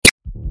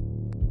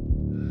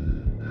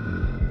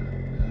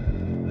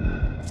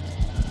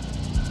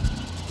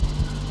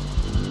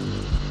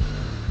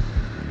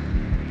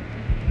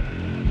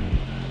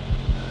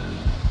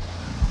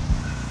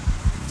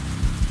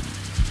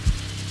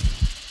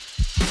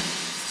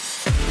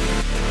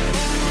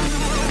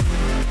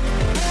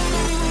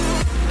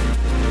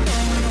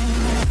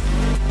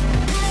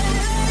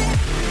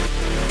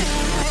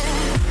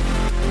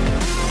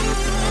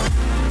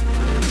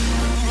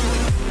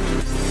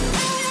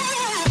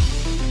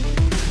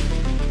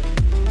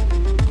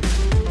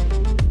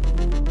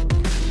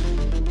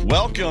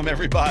Welcome,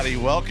 everybody.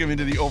 Welcome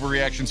into the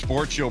Overreaction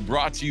Sports Show,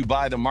 brought to you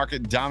by the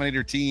Market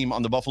Dominator team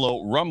on the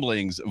Buffalo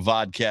Rumblings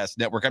Vodcast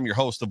Network. I'm your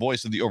host, the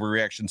voice of the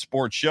Overreaction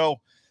Sports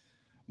Show.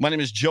 My name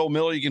is Joe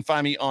Miller. You can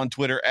find me on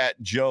Twitter at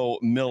Joe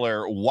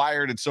Miller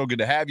Wired. It's so good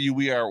to have you.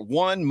 We are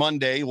one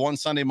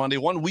Sunday Monday,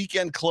 one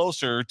weekend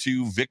closer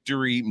to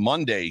Victory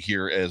Monday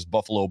here as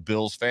Buffalo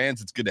Bills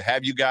fans. It's good to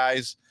have you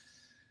guys.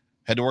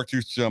 Had to work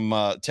through some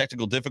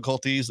technical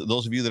difficulties.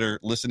 Those of you that are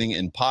listening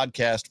in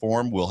podcast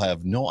form will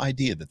have no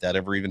idea that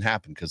ever even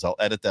happened, because I'll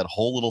edit that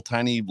whole little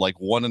tiny,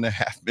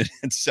 1.5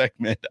 minute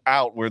segment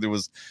out where there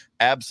was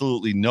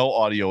absolutely no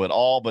audio at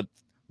all. But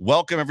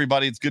welcome,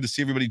 everybody. It's good to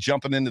see everybody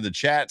jumping into the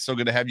chat. So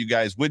good to have you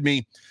guys with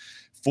me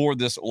for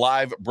this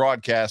live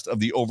broadcast of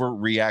the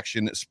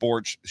Overreaction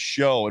Sports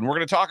Show. And we're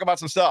going to talk about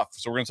some stuff.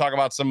 So we're going to talk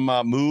about some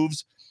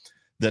moves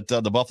that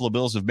the Buffalo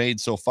Bills have made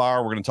so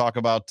far. We're going to talk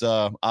about,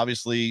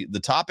 obviously, the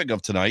topic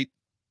of tonight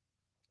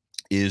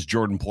is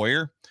Jordan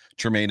Poyer,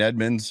 Tremaine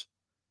Edmunds,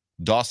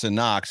 Dawson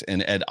Knox,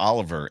 and Ed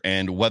Oliver,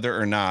 and whether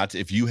or not,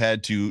 if you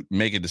had to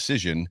make a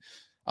decision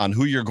on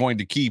who you're going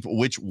to keep,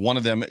 which one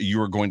of them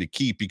you are going to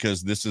keep,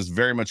 because this is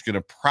very much going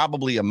to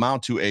probably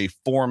amount to a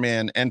four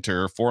men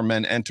enter,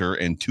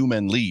 and two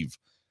men leave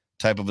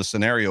type of a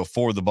scenario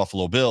for the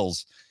Buffalo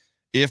Bills.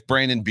 If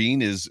Brandon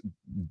Beane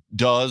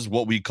does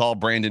what we call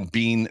Brandon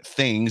Beane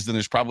things, then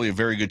there's probably a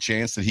very good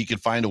chance that he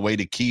could find a way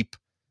to keep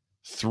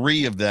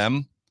three of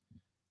them.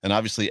 And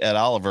obviously Ed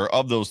Oliver,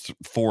 of those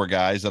four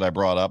guys that I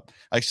brought up,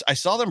 I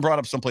saw them brought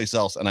up someplace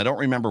else, and I don't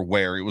remember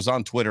where. It was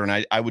on Twitter,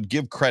 and I would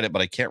give credit,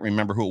 but I can't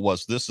remember who it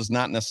was. This is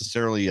not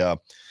necessarily an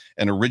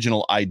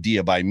original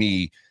idea by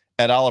me.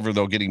 Ed Oliver,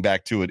 though, getting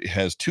back to it,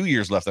 has 2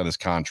 years left on his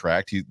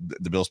contract.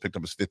 The Bills picked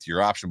up his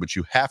fifth-year option, but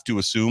you have to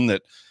assume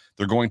that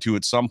they're going to,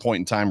 at some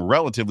point in time,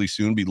 relatively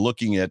soon, be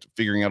looking at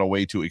figuring out a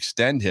way to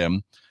extend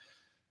him.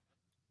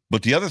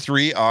 But the other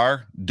three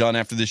are done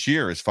after this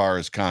year as far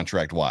as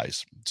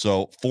contract-wise.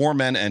 So four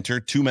men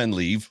enter, two men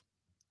leave.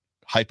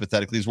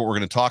 Hypothetically is what we're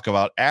going to talk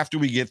about after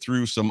we get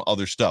through some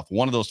other stuff.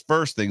 One of those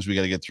first things we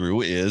got to get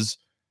through is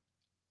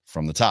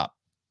from the top.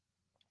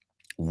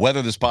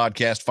 Whether this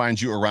podcast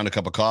finds you around a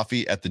cup of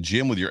coffee, at the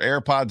gym with your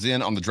AirPods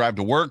in on the drive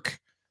to work,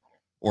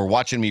 or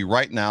watching me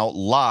right now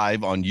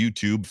live on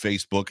YouTube,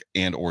 Facebook,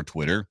 and or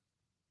Twitter,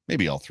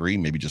 maybe all three,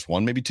 maybe just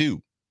one, maybe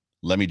two.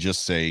 Let me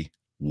just say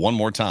one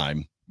more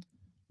time,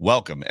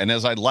 welcome. And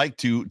as I'd like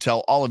to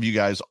tell all of you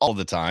guys all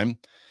the time,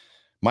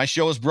 my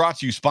show is brought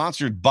to you,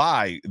 sponsored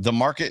by the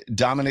Market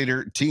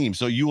Dominator team.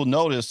 So you will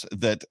notice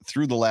that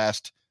through the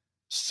last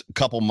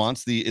couple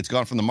months, it's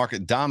gone from the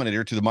Market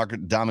Dominator to the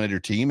Market Dominator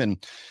team.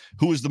 And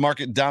who is the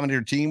Market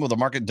Dominator team? Well, the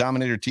Market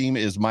Dominator team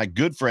is my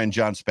good friend,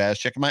 John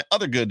Spazcheck, and my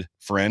other good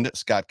friend,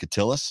 Scott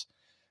Katillis.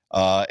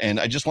 And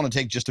I just want to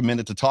take just a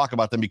minute to talk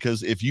about them,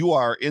 because if you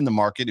are in the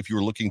market, if you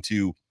are looking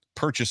to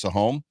purchase a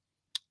home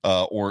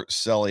or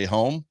sell a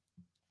home,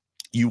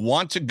 you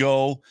want to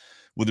go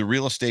with a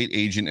real estate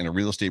agent and a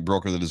real estate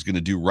broker that is going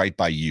to do right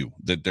by you,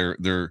 that they're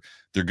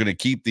going to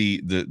keep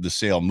the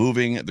sale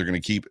moving. They're going to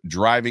keep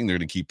driving. They're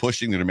going to keep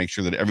pushing. They're going to make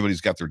sure that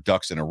everybody's got their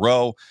ducks in a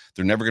row.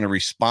 They're never going to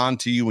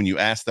respond to you when you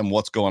ask them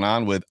what's going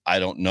on with, I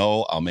don't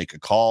know, I'll make a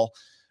call.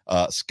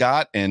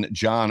 Scott and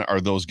John are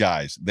those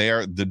guys. They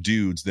are the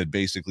dudes that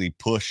basically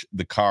push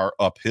the car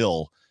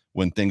uphill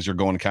when things are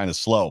going kind of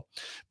slow.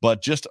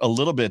 But just a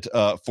little bit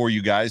for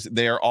you guys,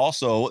 they are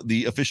also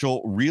the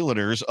official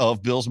realtors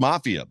of Bills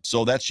Mafia.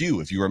 So that's you.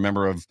 If you're a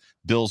member of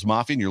Bills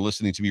Mafia and you're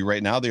listening to me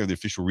right now, they are the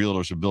official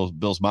realtors of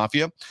Bills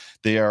Mafia.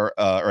 They are,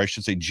 or I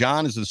should say,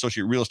 John is an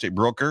associate real estate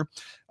broker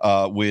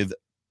with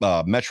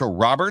Metro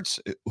Roberts,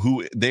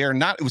 who they are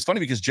not. It was funny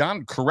because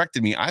John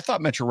corrected me. I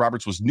thought Metro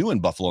Roberts was new in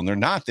Buffalo, and they're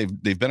not.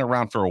 They've been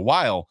around for a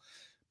while.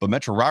 But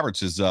Metro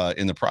Roberts is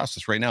in the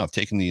process right now of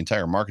taking the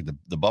entire market,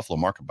 the Buffalo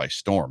market, by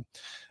storm.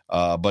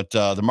 But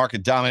the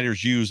Market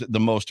Dominators use the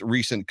most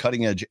recent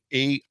cutting-edge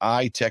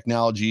AI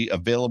technology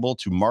available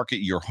to market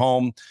your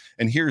home.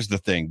 And here's the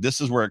thing: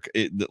 this is where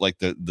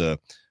I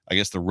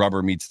guess the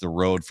rubber meets the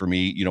road for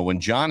me. You know, when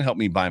John helped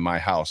me buy my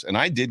house, and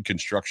I did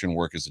construction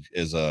work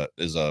as a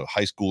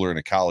high schooler and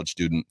a college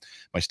student.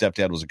 My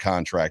stepdad was a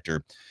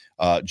contractor.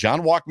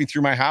 John walked me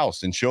through my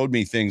house and showed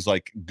me things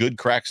like good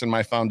cracks in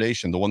my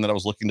foundation, the one that I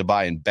was looking to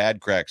buy, and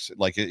bad cracks,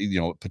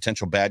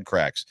 potential bad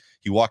cracks.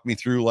 He walked me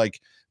through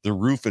the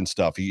roof and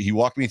stuff. He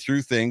walked me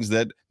through things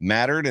that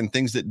mattered and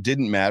things that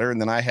didn't matter.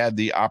 And then I had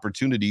the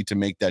opportunity to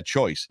make that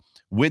choice.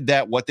 With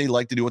that, what they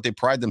like to do, what they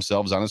pride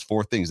themselves on, is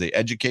four things. They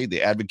educate,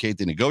 they advocate,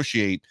 they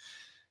negotiate,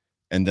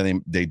 and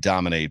then they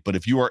dominate. But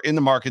if you are in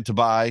the market to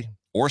buy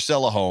or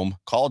sell a home,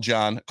 call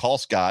John, call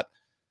Scott.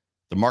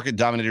 The Market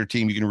Dominator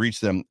team, you can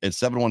reach them at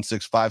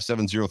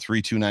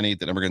 716-570-3298.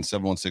 That number again,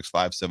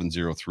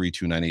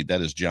 716-570-3298.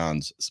 That is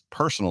John's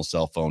personal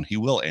cell phone. He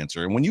will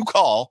answer. And when you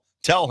call,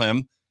 tell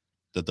him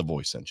that the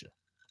voice sent you.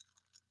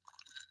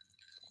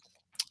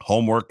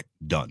 Homework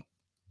done.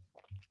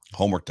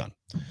 Homework done.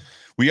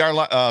 We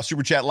are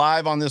Super Chat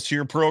live on this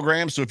here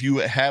program. So if you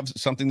have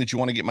something that you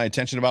want to get my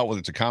attention about, whether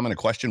it's a comment, a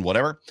question,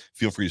 whatever,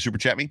 feel free to Super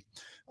Chat me.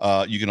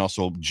 You can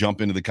also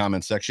jump into the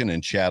comment section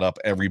and chat up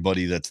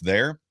everybody that's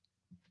there.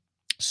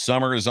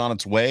 Summer is on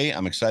its way.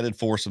 I'm excited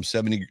for some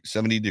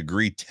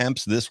 70-degree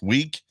temps this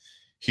week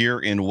here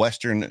in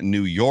Western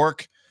New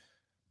York.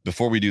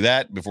 Before we do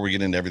that, before we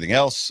get into everything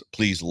else,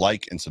 please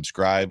like and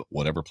subscribe,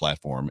 whatever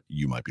platform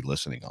you might be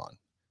listening on.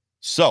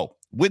 So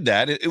with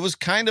that, it was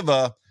kind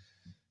of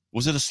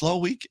was it a slow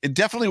week? It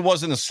definitely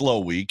wasn't a slow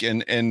week.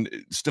 And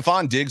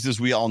Stephon Diggs, as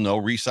we all know,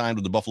 re-signed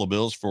with the Buffalo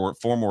Bills for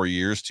 4 more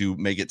years to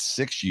make it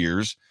 6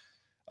 years.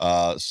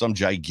 Some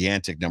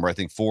gigantic number. I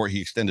think 4.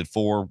 He extended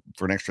 4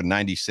 for an extra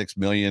 $96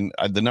 million.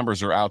 The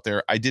numbers are out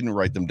there. I didn't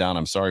write them down.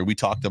 I'm sorry. We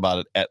talked about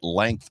it at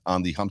length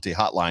on the Hump Day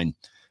Hotline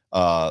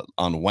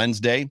on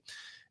Wednesday.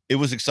 It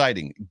was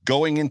exciting.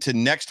 Going into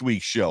next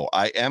week's show,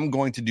 I am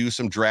going to do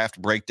some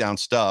draft breakdown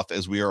stuff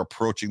as we are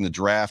approaching the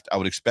draft. I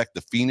would expect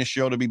the Phoenix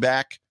show to be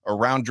back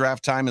around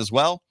draft time as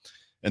well.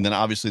 And then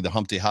obviously the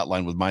Hump Day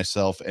Hotline with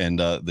myself and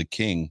the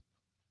King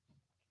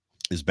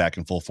is back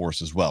in full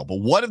force as well. But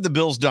what have the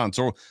Bills done?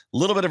 So a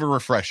little bit of a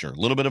refresher, a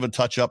little bit of a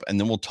touch-up, and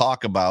then we'll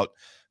talk about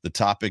the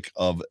topic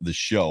of the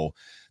show.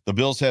 The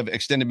Bills have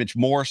extended Mitch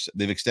Morse.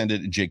 They've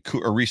extended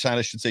re-signed,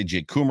 I should say,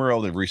 Jake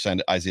Kumaro. They've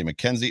re-signed Isaiah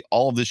McKenzie.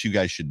 All of this you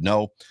guys should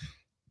know.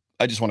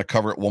 I just want to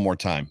cover it one more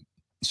time.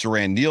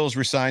 Saran Neal is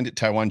re-signed.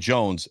 Tywan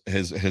Jones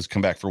has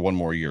come back for 1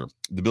 more year.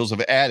 The Bills have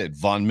added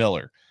Von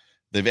Miller.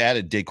 They've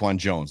added Daquan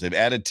Jones. They've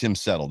added Tim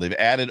Settle. They've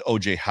added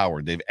O.J.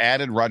 Howard. They've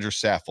added Roger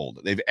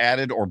Saffold. They've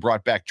added or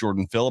brought back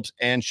Jordan Phillips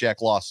and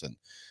Shaq Lawson.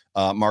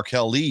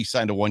 Markel Lee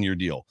signed a 1-year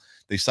deal.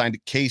 They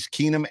signed Case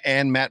Keenum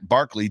and Matt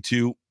Barkley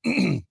to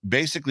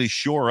basically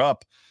shore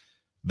up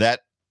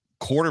that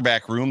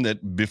quarterback room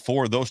that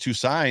before those two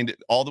signed,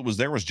 all that was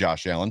there was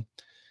Josh Allen.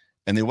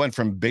 And they went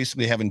from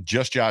basically having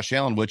just Josh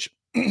Allen, which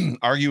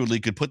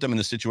arguably could put them in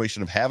the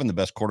situation of having the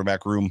best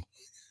quarterback room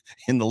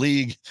in the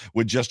league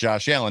with just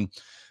Josh Allen.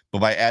 But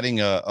by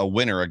adding a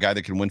winner, a guy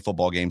that can win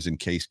football games in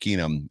Case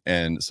Keenum,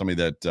 and somebody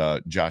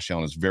that Josh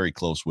Allen is very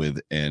close with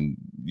and,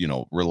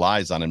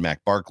 relies on in Matt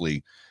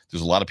Barkley,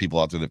 there's a lot of people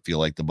out there that feel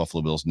like the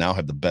Buffalo Bills now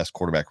have the best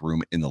quarterback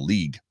room in the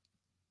league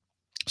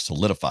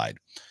solidified.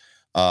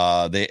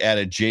 They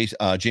added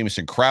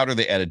Jamison Crowder.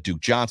 They added Duke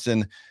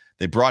Johnson.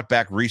 They brought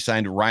back,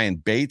 re-signed Ryan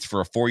Bates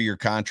for a 4-year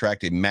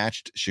contract. They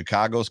matched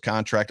Chicago's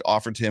contract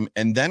offered to him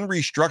and then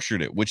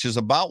restructured it, which is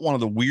about one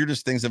of the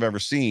weirdest things I've ever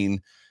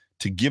seen,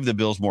 to give the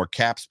Bills more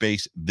cap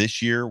space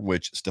this year,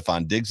 which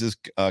Stephon Diggs'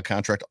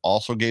 contract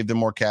also gave them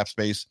more cap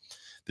space.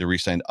 They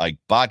re-signed Ike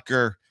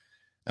Botker.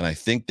 And I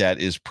think that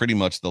is pretty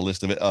much the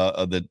list of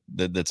it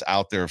that's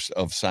out there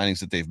of signings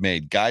that they've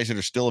made. Guys that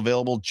are still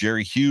available: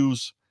 Jerry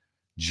Hughes,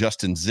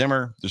 Justin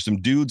Zimmer. There's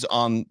some dudes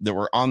that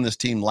were on this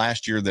team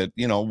last year that,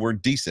 were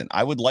decent.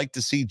 I would like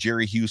to see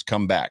Jerry Hughes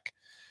come back,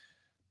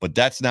 but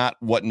that's not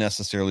what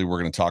necessarily we're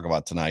going to talk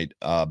about tonight.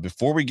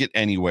 Before we get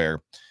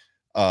anywhere,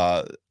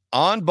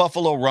 on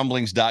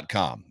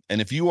BuffaloRumblings.com. And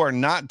if you are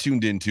not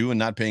tuned into and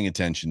not paying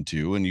attention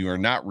to, and you are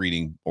not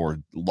reading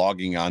or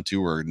logging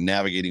onto or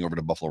navigating over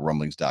to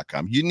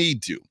BuffaloRumblings.com, you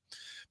need to,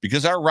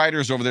 because our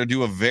writers over there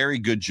do a very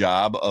good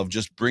job of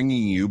just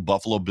bringing you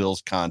Buffalo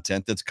Bills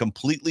content that's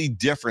completely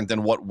different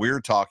than what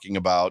we're talking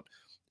about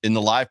in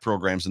the live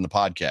programs in the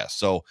podcast.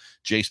 So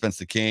Jay Spence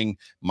the King,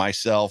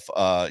 myself,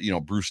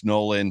 Bruce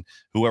Nolan,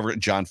 whoever,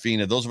 John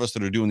Fina, those of us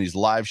that are doing these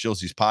live shows,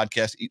 these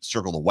podcasts,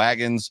 Circle the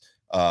Wagons,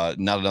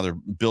 not another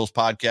Bills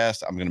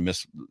podcast. I'm gonna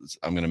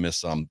miss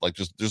some. Like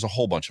there's a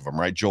whole bunch of them,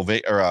 right?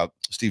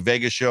 Steve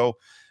Vegas show,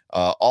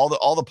 all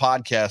the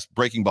podcasts,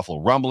 Breaking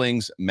Buffalo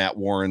Rumblings, Matt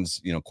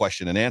Warren's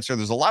question and answer.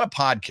 There's a lot of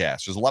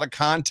podcasts. There's a lot of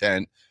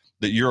content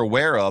that you're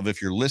aware of if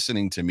you're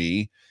listening to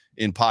me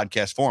in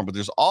podcast form. But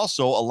there's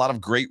also a lot of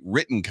great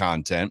written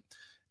content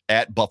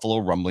at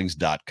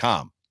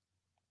BuffaloRumblings.com.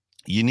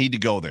 You need to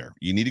go there.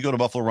 You need to go to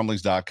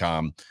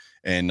BuffaloRumblings.com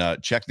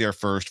and check there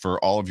first for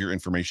all of your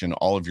information,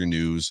 all of your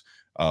news.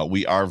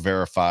 We are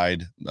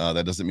verified.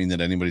 That doesn't mean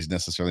that anybody's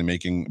necessarily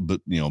making,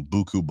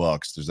 buku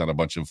bucks. There's not a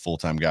bunch of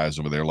full-time guys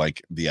over there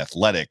like The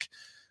Athletic,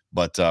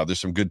 but there's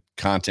some good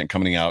content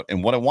coming out.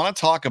 And what I want to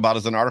talk about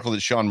is an article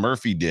that Sean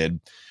Murphy did,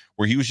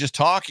 where he was just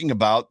talking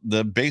about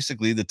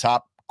basically the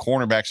top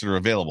cornerbacks that are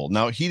available.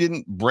 Now, he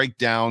didn't break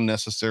down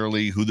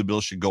necessarily who the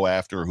Bills should go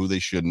after or who they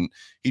shouldn't.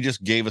 He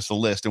just gave us a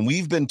list. And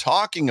we've been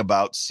talking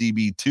about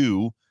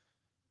CB2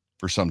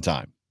 for some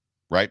time,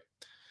 right?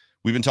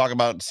 We've been talking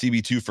about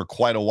CB2 for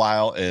quite a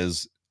while,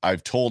 as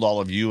I've told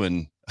all of you.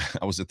 And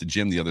I was at the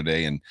gym the other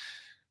day, and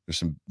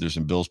there's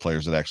some Bills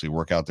players that actually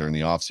work out there in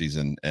the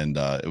offseason. And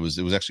it was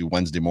actually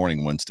Wednesday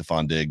morning when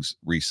Stephon Diggs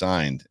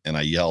re-signed, and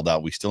I yelled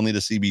out, "We still need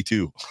a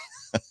CB2."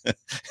 And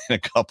a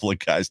couple of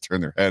guys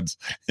turned their heads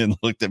and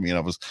looked at me, and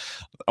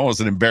I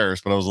wasn't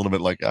embarrassed, but I was a little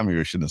bit like, maybe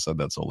I shouldn't have said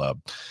that so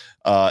loud.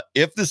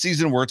 If the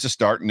season were to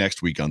start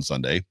next week on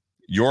Sunday,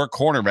 your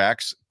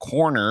cornerbacks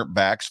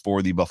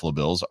for the Buffalo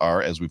Bills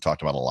are, as we've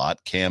talked about a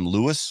lot, Cam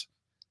Lewis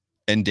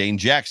and Dane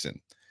Jackson.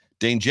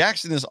 Dane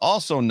Jackson is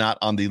also not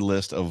on the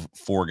list of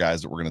 4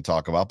 guys that we're going to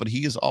talk about, but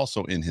he is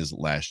also in his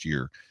last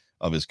year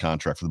of his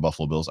contract for the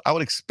Buffalo Bills. I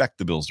would expect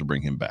the Bills to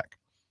bring him back.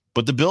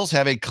 But the Bills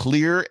have a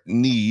clear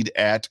need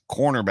at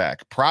cornerback.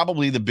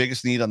 Probably the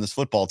biggest need on this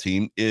football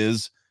team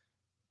is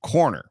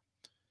corner.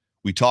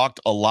 We talked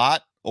a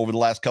lot over the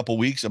last couple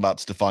weeks about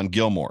Stephon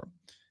Gilmore.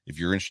 If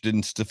you're interested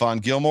in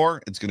Stephon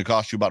Gilmore, it's going to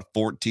cost you about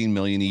 $14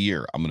 million a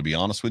year. I'm going to be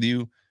honest with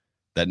you.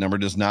 That number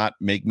does not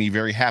make me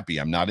very happy.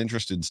 I'm not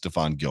interested in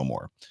Stephon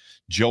Gilmore.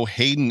 Joe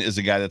Hayden is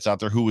a guy that's out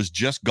there who was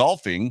just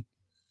golfing,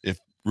 if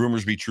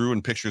rumors be true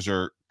and pictures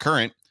are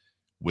current,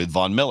 with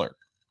Von Miller.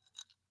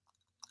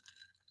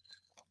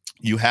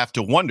 You have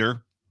to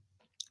wonder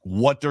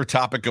what their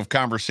topic of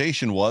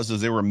conversation was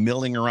as they were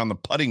milling around the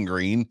putting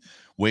green,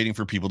 waiting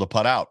for people to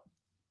putt out.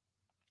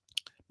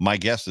 My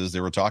guess is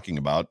they were talking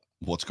about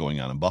what's going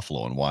on in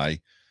Buffalo and why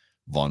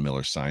Von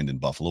Miller signed in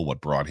Buffalo,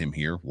 what brought him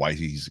here, why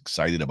he's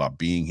excited about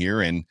being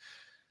here. And,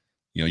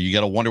 you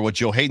got to wonder what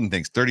Joe Hayden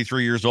thinks.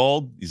 33 years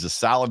old. He's a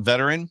solid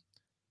veteran.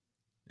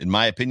 In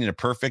my opinion, a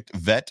perfect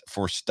vet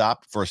for a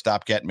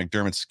stopgap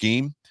McDermott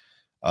scheme.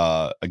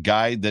 A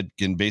guy that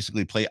can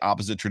basically play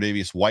opposite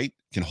Tre'Davious White,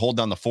 can hold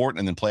down the fort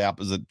and then play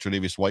opposite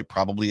Tre'Davious White,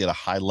 probably at a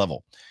high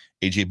level.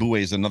 AJ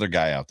Bouye is another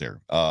guy out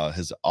there,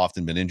 has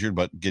often been injured,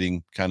 but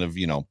getting kind of,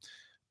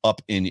 up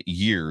in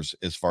years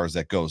as far as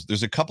that goes.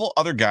 There's a couple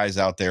other guys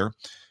out there.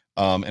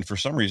 And for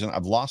some reason,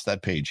 I've lost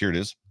that page. Here it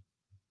is.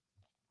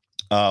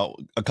 A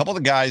couple of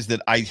the guys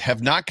that I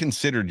have not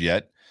considered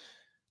yet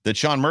that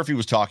Sean Murphy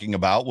was talking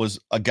about was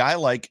a guy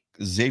like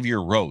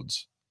Xavier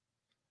Rhodes.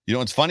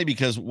 It's funny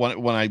because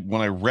when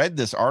I read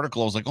this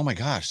article, I was like, oh my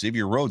gosh,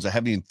 Xavier Rhodes. I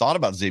haven't even thought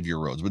about Xavier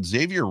Rhodes, but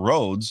Xavier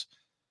Rhodes,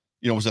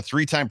 was a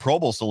 3-time Pro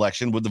Bowl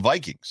selection with the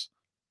Vikings.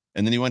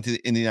 And then he went to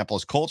the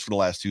Indianapolis Colts for the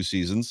last 2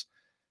 seasons.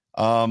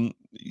 And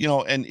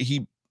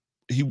I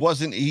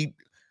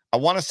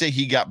want to say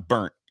he got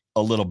burnt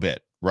a little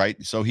bit,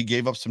 right? So he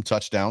gave up some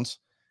touchdowns.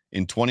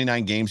 In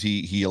 29 games,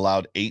 he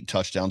allowed 8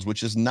 touchdowns,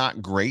 which is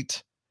not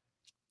great.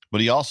 But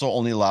he also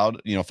only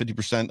allowed,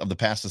 50% of the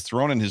passes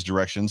thrown in his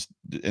direction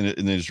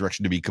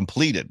to be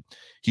completed.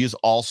 He is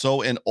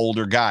also an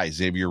older guy,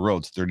 Xavier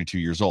Rhodes, 32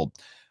 years old.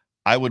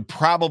 I would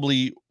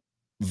probably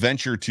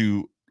venture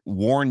to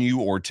warn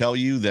you or tell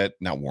you that,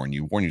 not warn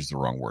you is the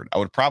wrong word. I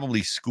would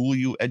probably school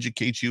you,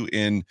 educate you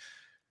in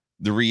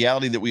the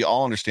reality that we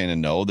all understand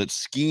and know that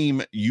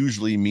scheme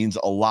usually means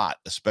a lot,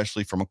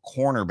 especially from a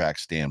cornerback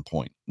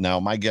standpoint.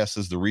 Now, my guess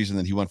is the reason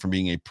that he went from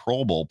being a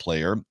Pro Bowl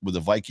player with the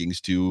Vikings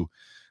to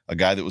a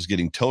guy that was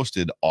getting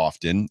toasted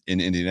often in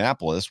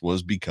Indianapolis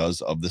was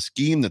because of the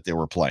scheme that they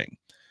were playing.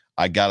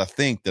 I got to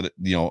think that,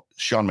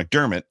 Sean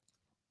McDermott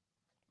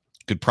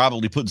could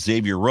probably put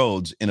Xavier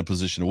Rhodes in a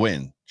position to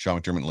win. Sean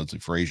McDermott and Leslie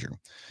Frazier.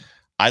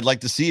 I'd like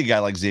to see a guy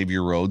like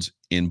Xavier Rhodes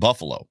in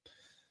Buffalo.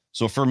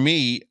 So for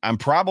me, I'm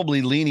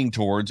probably leaning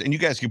towards, and you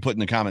guys can put in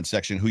the comment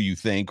section who you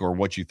think or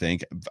what you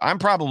think. I'm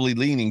probably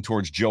leaning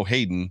towards Joe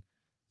Hayden,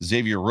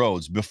 Xavier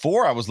Rhodes.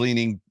 Before I was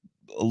leaning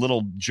a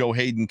little Joe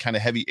Hayden, kind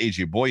of heavy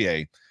AJ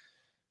Boye.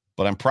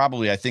 But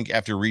I think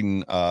after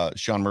reading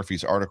Sean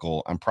Murphy's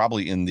article, I'm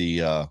probably in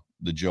the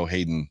Joe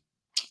Hayden,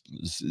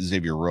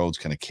 Xavier Rhodes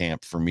kind of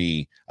camp. For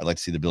me, I'd like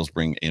to see the Bills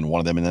bring in one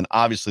of them, and then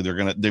obviously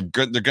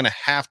they're gonna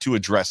have to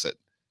address it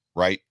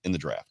right in the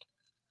draft.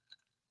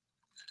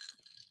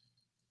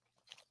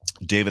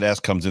 David S.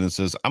 comes in and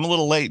says, "I'm a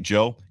little late,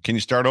 Joe. Can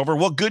you start over?"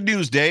 Well, good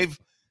news, Dave.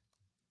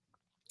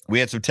 We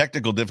had some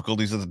technical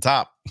difficulties at the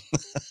top.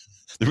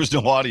 There was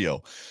no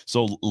audio,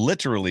 so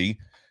literally,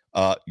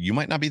 you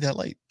might not be that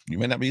late. You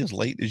might not be as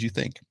late as you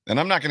think. And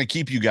I'm not going to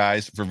keep you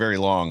guys for very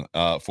long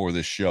for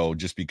this show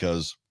just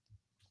because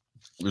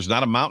there's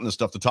not a mountain of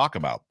stuff to talk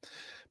about.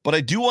 But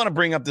I do want to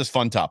bring up this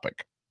fun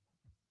topic.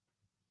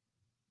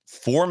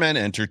 4 men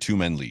enter, 2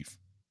 men leave.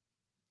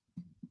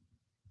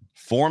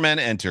 4 men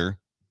enter,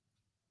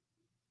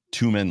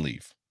 2 men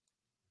leave.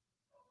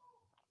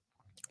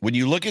 When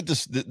you look at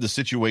this, the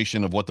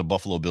situation of what the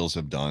Buffalo Bills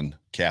have done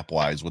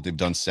cap-wise, what they've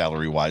done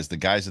salary-wise, the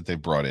guys that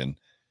they've brought in,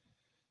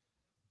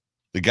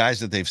 the guys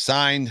that they've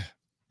signed,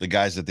 the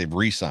guys that they've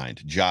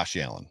re-signed, Josh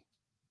Allen,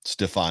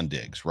 Stephon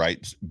Diggs,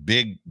 right?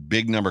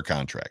 Big number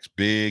contracts,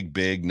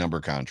 big number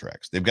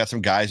contracts. They've got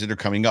some guys that are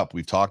coming up.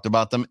 We've talked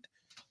about them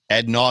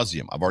ad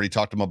nauseum. I've already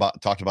talked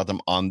about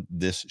them on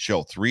this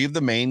show. 3 of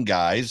the main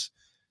guys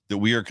that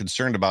we are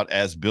concerned about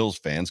as Bills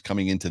fans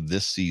coming into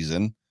this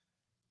season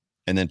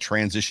and then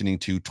transitioning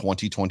to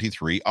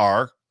 2023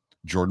 are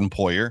Jordan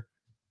Poyer,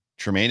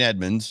 Tremaine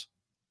Edmunds,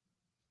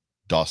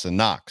 Dawson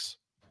Knox.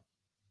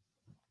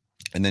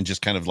 And then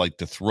just kind of like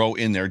to throw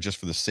in there just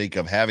for the sake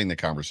of having the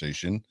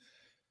conversation,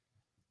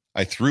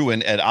 I threw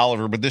in Ed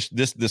Oliver, but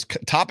this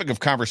topic of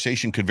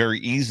conversation could very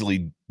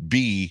easily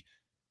be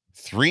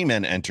 3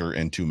 men enter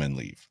and 2 men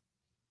leave.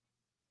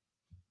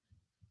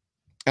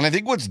 And I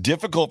think what's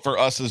difficult for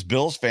us as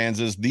Bills fans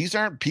is these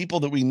aren't people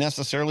that we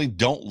necessarily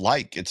don't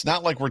like. It's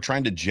not like we're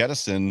trying to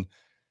jettison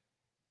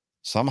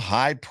some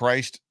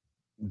high-priced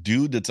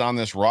dude that's on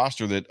this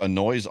roster that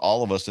annoys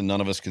all of us and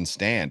none of us can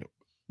stand.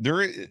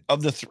 There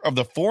of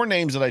the 4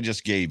 names that I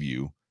just gave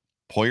you,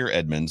 Poyer,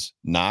 Edmunds,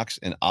 Knox,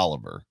 and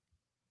Oliver.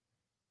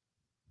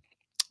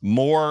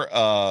 More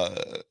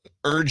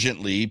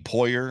urgently,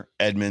 Poyer,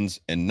 Edmunds,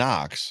 and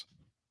Knox.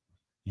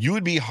 You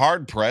would be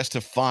hard pressed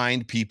to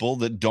find people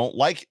that don't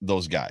like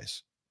those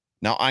guys.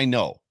 Now I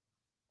know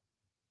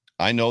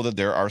I know that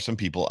there are some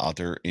people out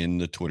there in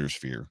the Twitter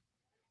sphere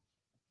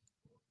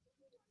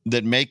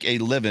that make a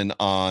living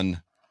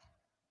on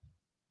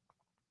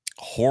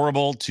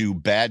horrible to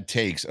bad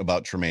takes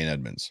about Tremaine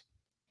Edmunds.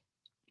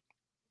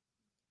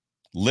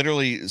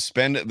 Literally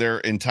spend their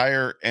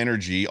entire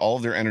energy, all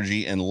of their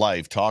energy and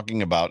life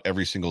talking about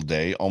every single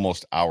day,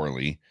 almost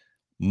hourly.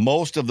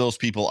 Most of those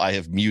people I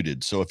have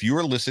muted. So if you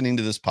are listening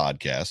to this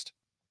podcast,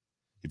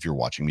 if you're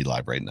watching me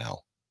live right now,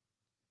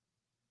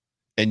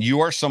 and you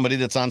are somebody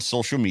that's on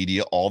social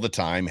media all the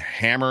time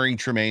hammering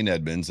Tremaine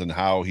Edmunds and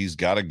how he's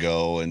got to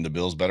go and the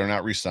Bills better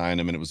not re-sign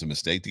him and it was a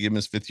mistake to give him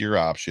his fifth-year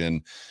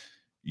option,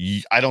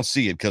 I don't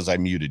see it because I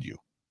muted you.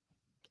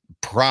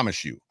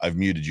 Promise you, I've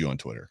muted you on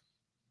Twitter.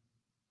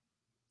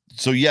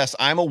 So yes,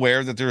 I'm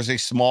aware that there's a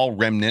small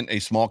remnant, a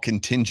small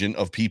contingent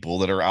of people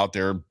that are out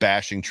there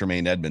bashing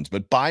Tremaine Edmunds.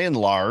 But by and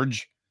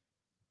large,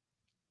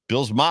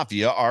 Bills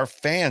Mafia are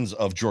fans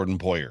of Jordan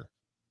Poyer,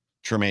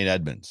 Tremaine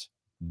Edmunds,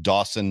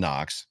 Dawson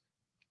Knox,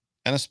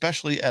 and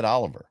especially Ed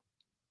Oliver.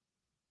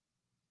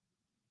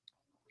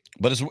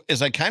 But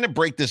as I kind of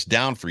break this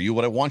down for you,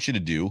 what I want you to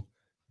do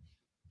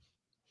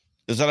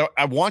is that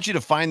I want you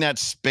to find that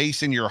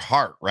space in your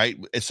heart, right?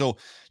 So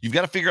you've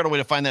got to figure out a way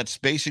to find that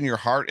space in your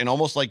heart and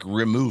almost like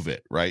remove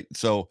it, right?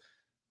 So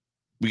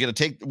we got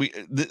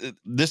to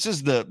this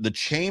is the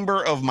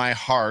chamber of my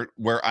heart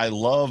where I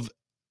love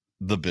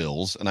the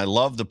Bills and I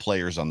love the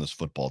players on this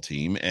football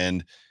team.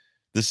 And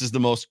this is the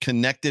most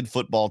connected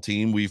football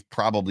team we've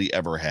probably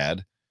ever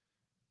had.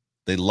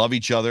 They love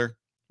each other.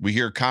 We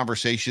hear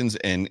conversations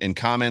and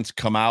comments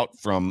come out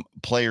from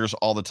players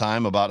all the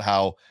time about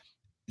how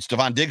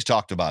Stephon Diggs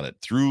talked about it.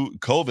 Through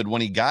COVID,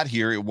 when he got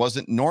here, it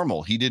wasn't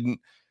normal. He didn't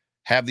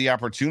have the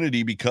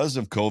opportunity because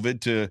of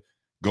COVID to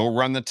go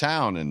run the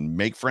town and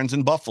make friends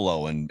in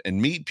Buffalo and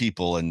meet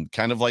people and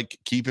kind of like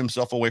keep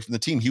himself away from the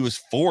team. He was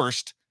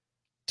forced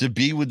to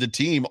be with the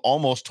team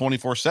almost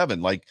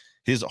 24/7. Like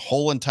his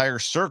whole entire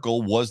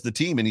circle was the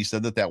team. And he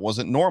said that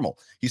wasn't normal.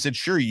 He said,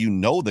 sure, you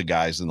know the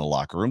guys in the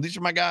locker room. These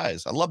are my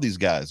guys. I love these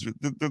guys.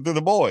 They're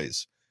the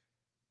boys.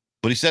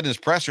 But he said in his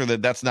presser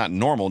that that's not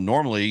normal.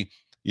 Normally,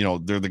 you know,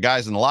 they're the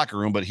guys in the locker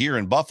room. But here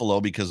in Buffalo,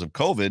 because of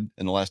COVID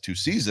in the last 2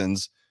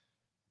 seasons,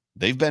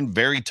 they've been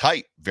very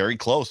tight, very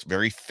close,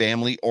 very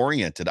family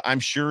oriented. I'm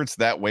sure it's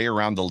that way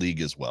around the league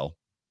as well.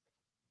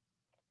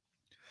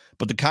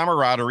 But the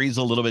camaraderie is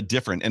a little bit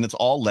different, and it's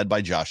all led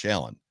by Josh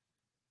Allen.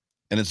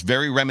 And it's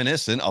very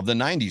reminiscent of the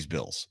 90s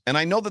Bills. And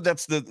I know that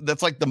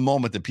that's like the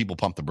moment that people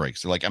pump the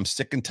brakes. They're like, I'm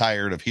sick and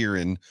tired of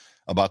hearing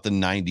about the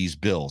 90s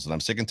Bills. And I'm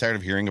sick and tired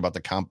of hearing about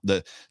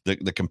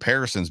the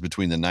comparisons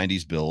between the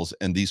 90s Bills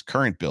and these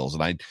current Bills.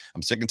 And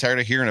I'm sick and tired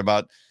of hearing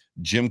about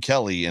Jim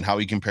Kelly and how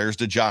he compares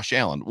to Josh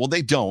Allen. Well,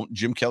 they don't.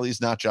 Jim Kelly is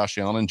not Josh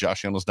Allen, and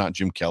Josh Allen is not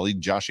Jim Kelly.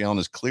 Josh Allen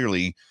is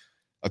clearly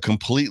a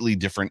completely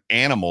different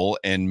animal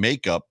and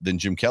makeup than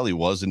Jim Kelly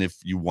was. And if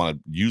you want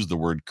to use the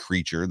word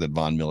creature that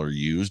Von Miller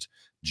used,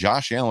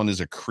 Josh Allen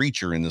is a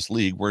creature in this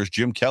league, whereas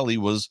Jim Kelly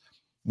was,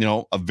 you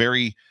know, a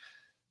very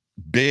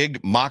big,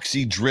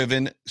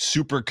 moxie-driven,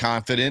 super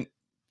confident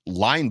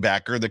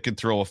linebacker that could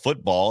throw a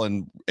football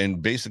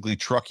and basically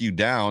truck you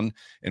down.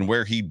 And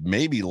where he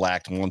maybe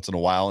lacked once in a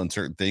while in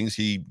certain things,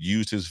 he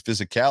used his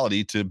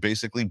physicality to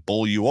basically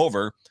bowl you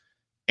over.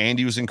 And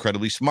he was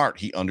incredibly smart.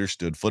 He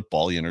understood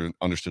football. He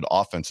understood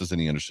offenses and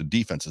he understood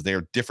defenses. They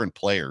are different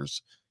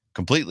players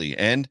completely.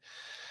 And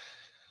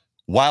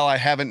while I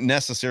haven't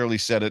necessarily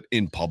said it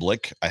in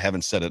public, I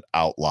haven't said it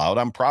out loud,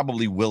 I'm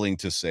probably willing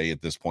to say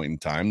at this point in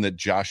time that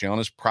Josh Allen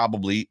is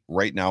probably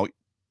right now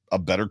a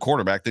better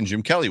quarterback than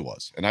Jim Kelly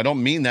was. And I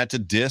don't mean that to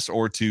diss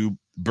or to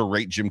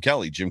berate Jim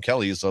Kelly. Jim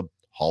Kelly is a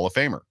Hall of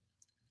Famer.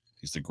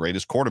 He's the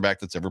greatest quarterback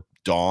that's ever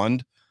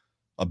donned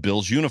a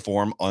Bills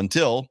uniform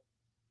until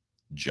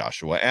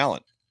Joshua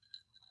Allen.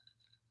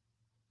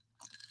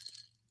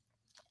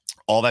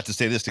 All that to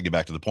say this, to get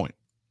back to the point.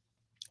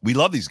 We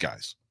love these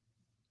guys.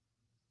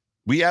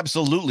 We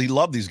absolutely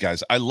love these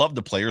guys. I love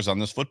the players on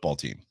this football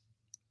team.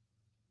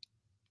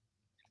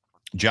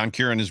 John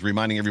Kieran is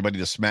reminding everybody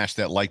to smash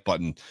that like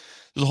button.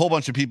 There's a whole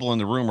bunch of people in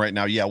the room right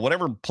now. Yeah,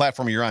 whatever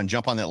platform you're on,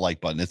 jump on that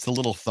like button. It's the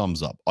little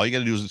thumbs up. All you got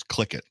to do is just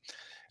click it.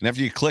 And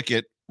after you click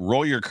it,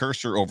 roll your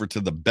cursor over to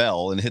the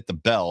bell and hit the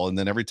bell. And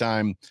then every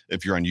time,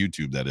 if you're on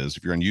YouTube, that is,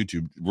 if you're on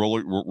YouTube,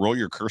 roll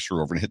your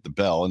cursor over and hit the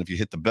bell. And if you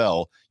hit the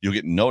bell, you'll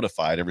get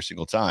notified every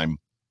single time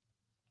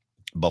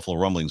Buffalo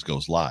Rumblings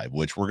goes live,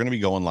 which we're going to be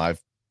going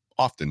live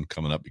often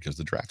coming up because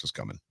the draft is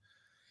coming.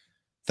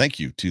 Thank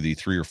you to the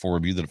 3 or 4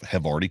 of you that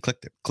have already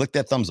clicked it. Click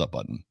that thumbs up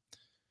button.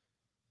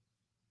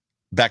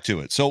 Back to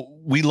it. So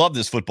we love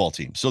this football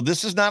team. So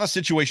this is not a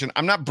situation.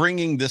 I'm not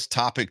bringing this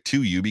topic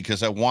to you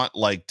because I want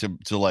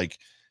to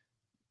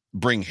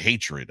bring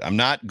hatred. I'm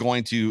not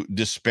going to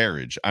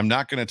disparage. I'm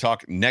not going to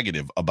talk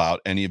negative about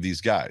any of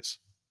these guys.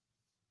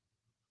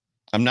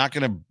 I'm not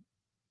going to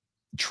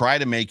try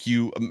to make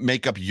you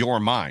make up your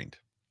mind.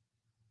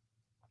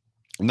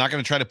 I'm not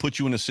going to try to put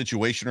you in a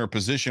situation or a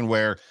position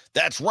where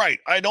that's right,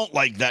 I don't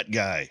like that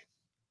guy.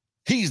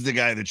 He's the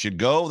guy that should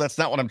go. That's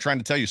not what I'm trying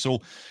to tell you. So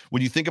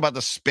when you think about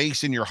the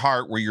space in your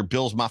heart where your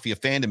Bills Mafia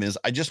fandom is,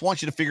 I just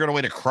want you to figure out a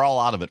way to crawl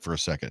out of it for a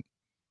second.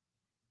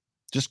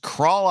 Just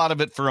crawl out of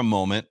it for a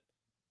moment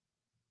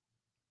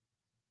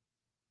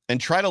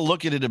and try to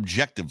look at it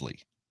objectively.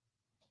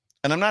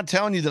 And I'm not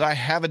telling you that I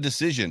have a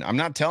decision. I'm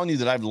not telling you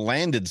that I've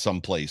landed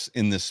someplace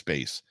in this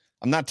space.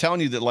 I'm not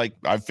telling you that, like,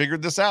 I've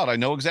figured this out. I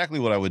know exactly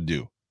what I would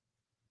do.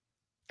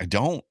 I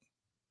don't.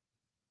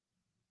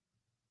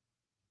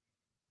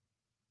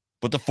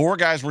 But the four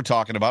guys we're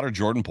talking about are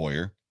Jordan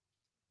Poyer.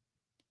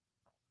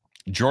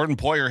 Jordan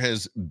Poyer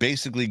has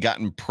basically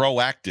gotten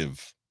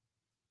proactive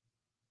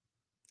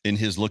in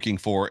his looking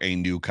for a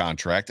new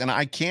contract. And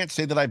I can't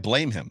say that I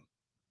blame him.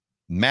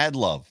 Mad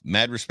love,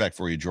 mad respect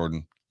for you,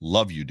 Jordan.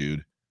 Love you,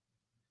 dude.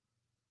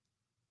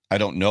 I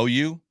don't know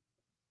you,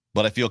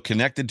 but I feel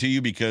connected to you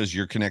because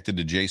you're connected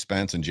to Jay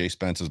Spence, and Jay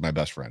Spence is my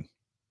best friend.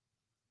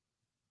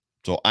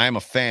 So I'm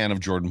a fan of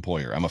Jordan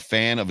Poyer. I'm a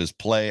fan of his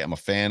play. I'm a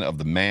fan of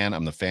the man.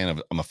 I'm a fan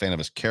of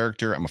his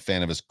character. I'm a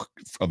fan of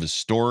his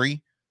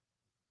story.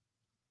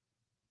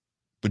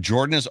 But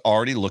Jordan is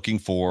already looking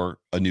for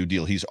a new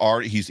deal. He's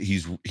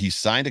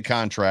signed a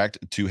contract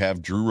to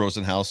have Drew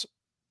Rosenhaus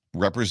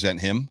represent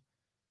him,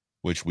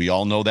 which we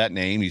all know that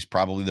name. He's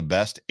probably the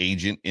best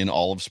agent in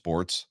all of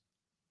sports.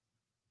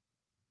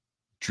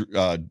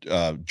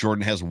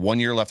 Jordan has 1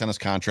 year left on his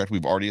contract.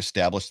 We've already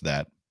established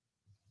that.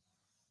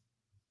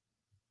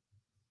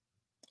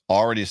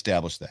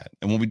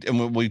 And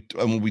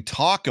when we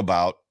talk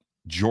about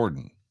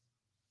Jordan,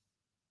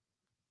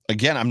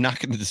 again, I'm not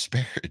going to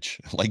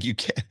disparage. Like, you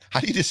can't. How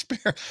do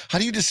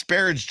you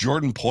disparage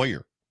Jordan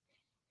Poyer?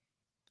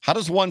 How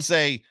does one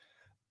say,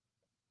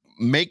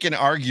 make an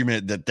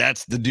argument that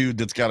that's the dude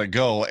that's got to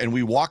go, and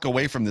we walk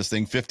away from this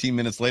thing 15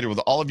 minutes later with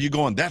all of you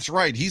going, that's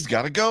right, he's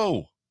got to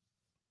go?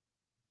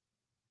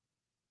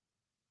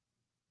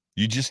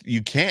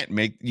 You can't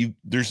make you.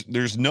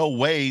 There's no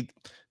way.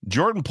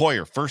 Jordan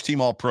Poyer, first team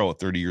All-Pro at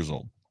 30 years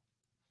old.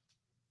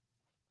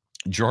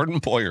 Jordan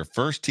Poyer,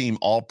 first team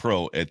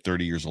All-Pro at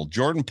 30 years old.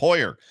 Jordan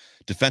Poyer,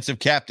 defensive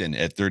captain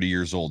at 30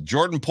 years old.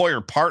 Jordan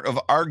Poyer, part of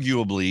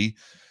arguably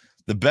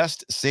the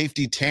best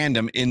safety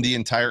tandem in the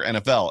entire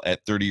NFL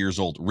at 30 years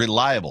old.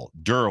 Reliable,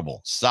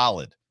 durable,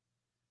 solid.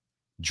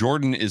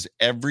 Jordan is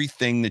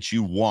everything that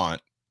you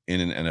want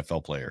in an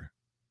NFL player.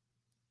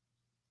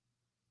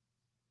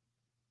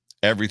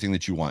 Everything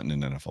that you want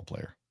in an NFL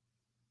player.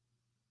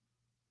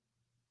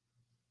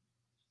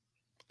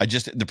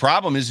 The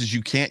problem is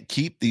you can't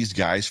keep these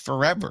guys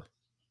forever.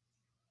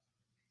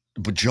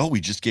 But Joe, we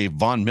just gave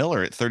Von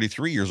Miller at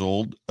 33 years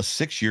old a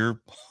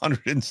 6-year,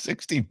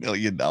 $160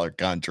 million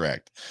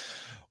contract.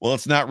 Well,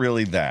 it's not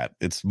really that.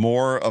 It's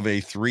more of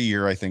a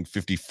 3-year, I think,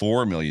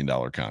 $54 million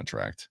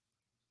contract.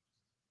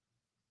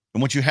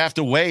 And what you have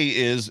to weigh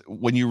is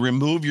when you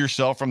remove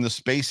yourself from the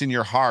space in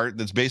your heart,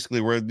 that's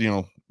basically where,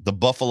 the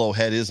buffalo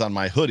head is on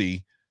my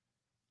hoodie.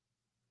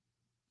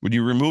 When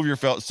you remove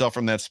yourself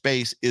from that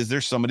space, is there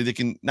somebody that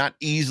can, not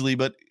easily,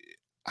 but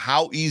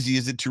how easy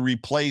is it to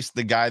replace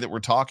the guy that we're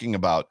talking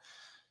about?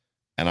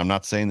 And I'm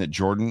not saying that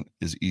Jordan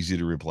is easy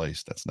to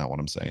replace. That's not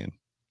what I'm saying.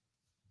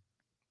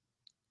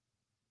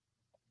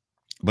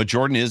 But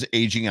Jordan is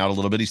aging out a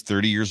little bit. He's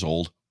 30 years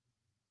old.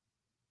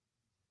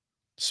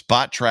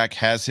 Spot Track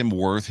has him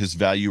worth his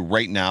value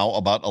right now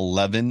about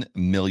 $11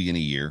 million a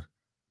year.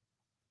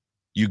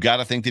 You got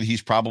to think that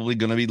he's probably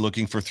going to be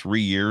looking for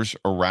 3 years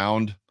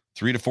around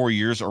 3 to 4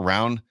 years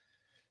around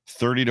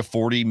 30 to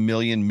 40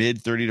 million, mid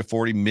 30 to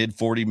 40, mid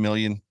 40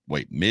 million,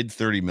 mid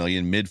 30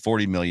 million, mid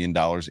 $40 million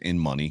in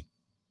money.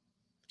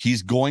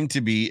 He's going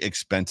to be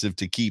expensive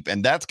to keep.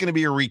 And that's going to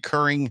be a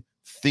recurring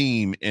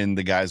theme in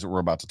the guys that we're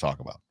about to talk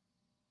about.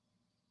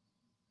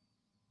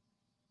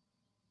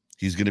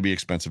 He's going to be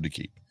expensive to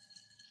keep.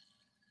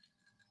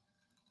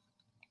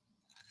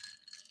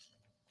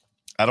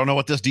 I don't know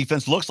what this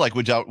defense looks like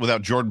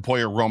without Jordan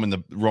Poyer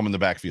roaming the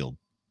backfield.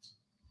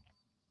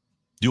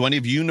 Do any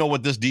of you know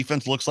what this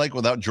defense looks like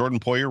without Jordan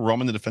Poyer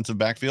roaming the defensive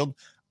backfield?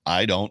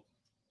 I don't.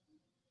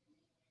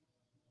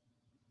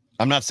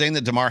 I'm not saying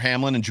that Damar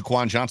Hamlin and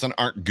Jaquan Johnson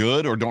aren't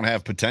good or don't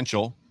have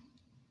potential.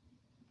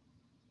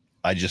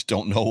 I just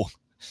don't know.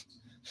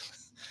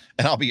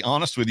 And I'll be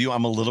honest with you,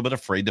 I'm a little bit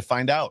afraid to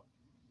find out.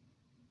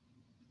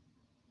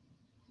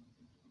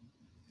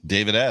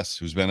 David S.,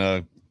 who's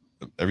been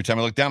every time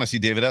I look down, I see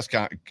David S.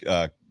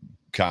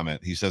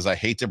 Comment. He says, I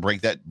hate to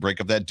break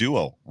up that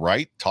duo,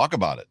 right? Talk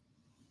about it.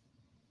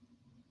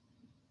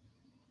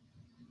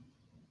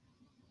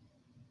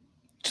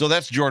 So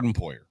that's Jordan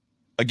Poyer.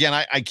 Again,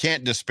 I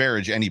can't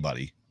disparage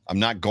anybody. I'm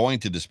not going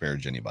to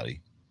disparage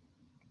anybody.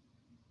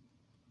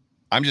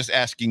 I'm just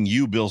asking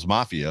you, Bills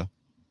Mafia,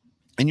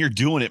 and you're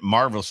doing it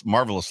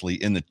marvelously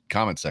in the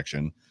comment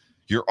section.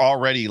 You're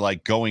already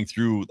like going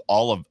through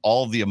all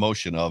of the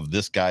emotion of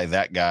this guy,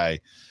 that guy.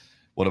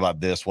 What about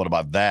this? What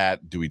about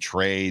that? Do we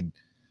trade?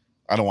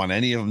 I don't want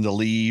any of them to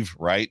leave,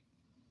 right?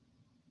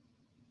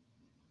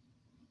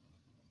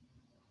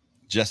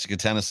 Jessica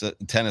Tennis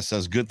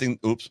says, good thing.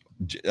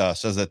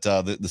 Says that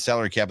the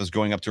salary cap is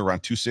going up to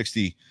around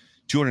 260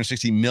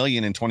 $260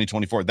 million in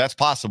 2024. That's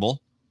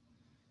possible.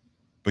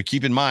 But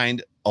keep in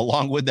mind,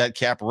 along with that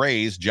cap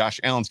raise, Josh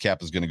Allen's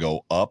cap is going to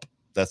go up.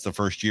 That's the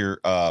first year,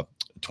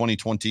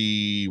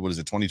 2020, what is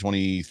it,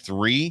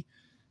 2023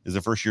 is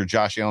the first year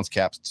Josh Allen's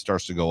cap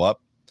starts to go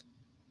up.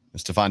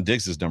 And Stephon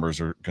Diggs' numbers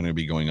are going to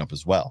be going up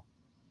as well.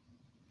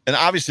 And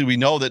obviously we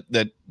know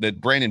that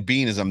Brandon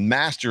Beane is a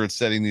master at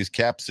setting these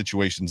cap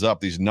situations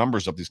up, these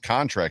numbers up, these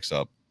contracts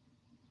up,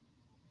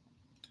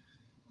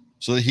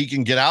 so that he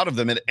can get out of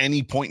them at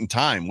any point in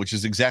time, which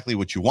is exactly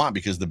what you want,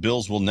 because the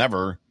Bills will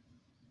never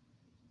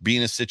be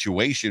in a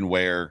situation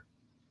where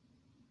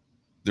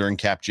they're in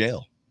cap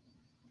jail.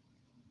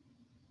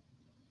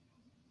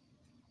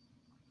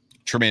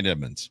 Tremaine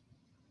Edmunds.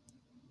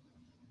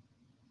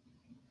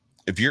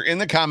 If you're in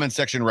the comment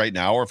section right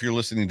now, or if you're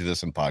listening to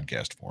this in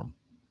podcast form,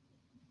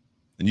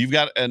 and you've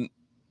got a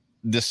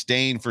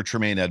disdain for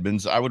Tremaine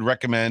Edmunds, I would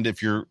recommend,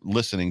 if you're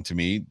listening to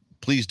me,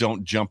 please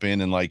don't jump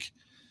in and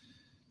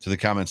to the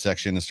comment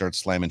section and start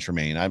slamming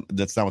Tremaine.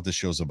 That's not what this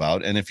show's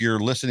about. And if you're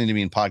listening to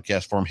me in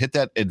podcast form, hit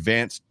that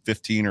advanced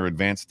 15 or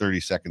advanced 30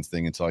 seconds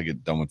thing until I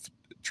get done with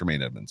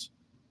Tremaine Edmunds.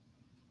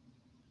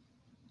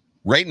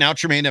 Right now,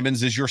 Tremaine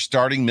Edmunds is your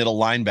starting middle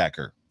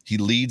linebacker. He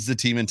leads the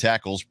team in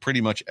tackles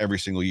pretty much every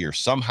single year.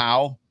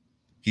 Somehow,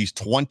 he's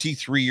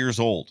 23 years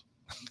old.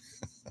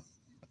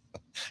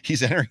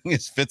 He's entering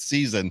his 5th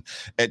season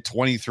at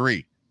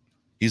 23.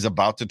 He's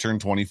about to turn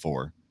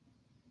 24.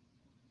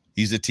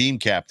 He's a team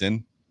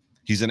captain.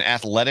 He's an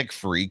athletic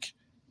freak.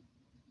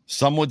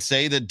 Some would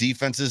say that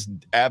defenses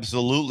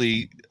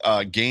absolutely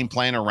game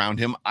plan around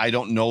him. I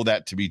don't know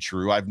that to be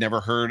true. I've never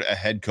heard a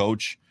head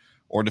coach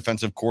or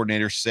defensive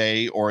coordinator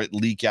say or it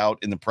leak out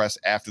in the press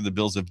after the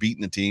Bills have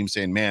beaten the team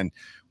saying, man,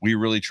 we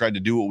really tried to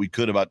do what we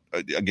could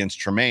against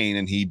Tremaine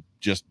and he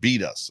just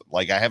beat us.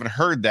 I haven't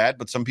heard that,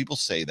 but some people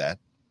say that.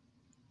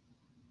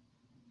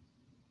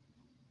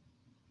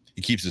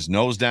 He keeps his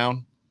nose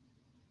down.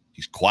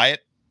 He's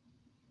quiet,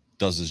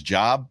 does his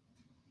job,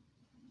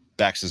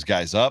 backs his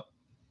guys up.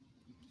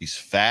 He's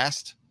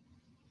fast.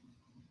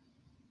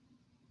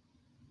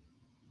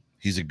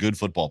 He's a good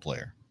football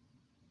player.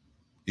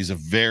 He's a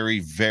very,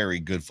 very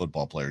good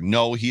football player.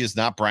 No, he is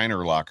not Brian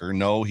Urlacher.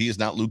 No, he is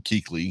not Luke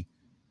Kuechly.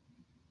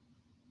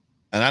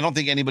 And I don't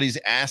think anybody's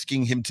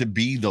asking him to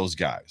be those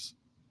guys.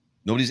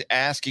 Nobody's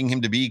asking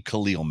him to be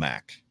Khalil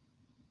Mack.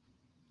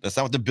 That's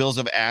not what the Bills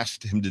have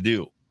asked him to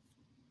do.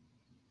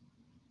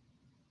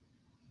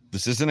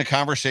 This isn't a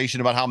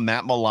conversation about how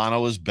Matt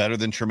Milano is better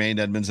than Tremaine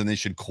Edmunds and they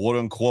should, quote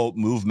unquote,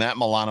 move Matt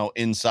Milano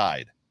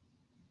inside.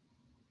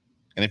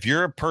 And if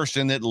you're a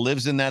person that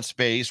lives in that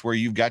space where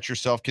you've got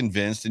yourself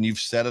convinced and you've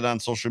said it on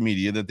social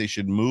media that they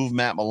should move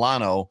Matt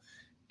Milano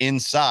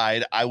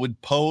inside, I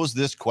would pose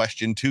this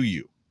question to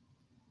you.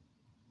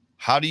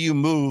 How do you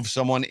move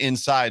someone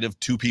inside of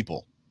two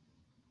people?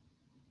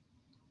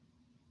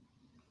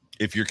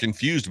 If you're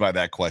confused by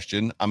that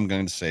question, I'm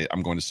going to say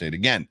it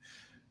again.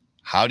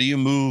 How do you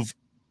move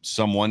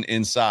someone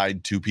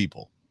inside two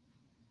people?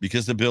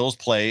 Because the Bills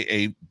play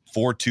a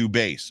 4-2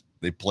 base.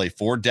 They play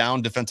 4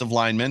 down defensive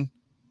linemen,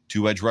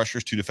 2 edge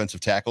rushers, 2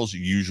 defensive tackles,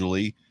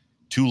 usually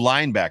 2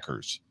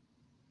 linebackers.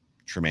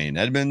 Tremaine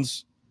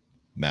Edmunds,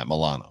 Matt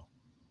Milano.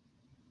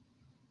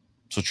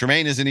 So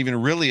Tremaine isn't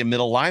even really a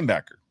middle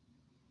linebacker.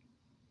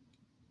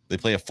 They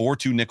play a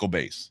 4-2 nickel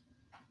base.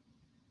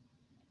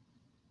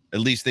 At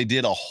least they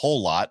did a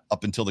whole lot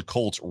up until the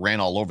Colts ran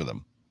all over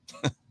them.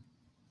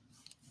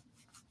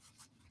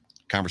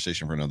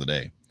 Conversation for another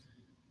day.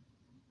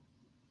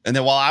 And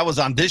then while I was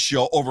on this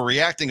show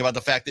overreacting about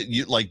the fact that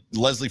you like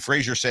Leslie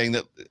Frazier saying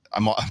that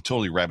I'm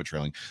totally rabbit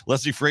trailing.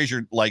 Leslie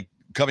Frazier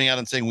coming out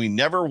and saying we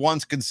never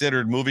once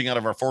considered moving out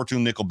of our 4-2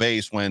 nickel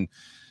base when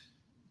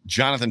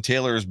Jonathan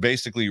Taylor is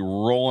basically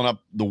rolling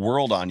up the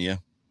world on you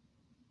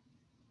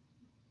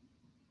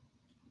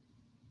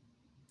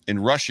in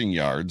rushing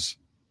yards.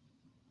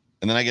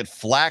 And then I get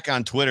flack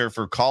on Twitter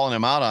for calling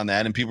him out on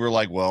that. And people are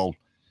like, well,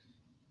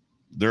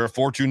 they're a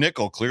 4-2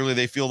 nickel. Clearly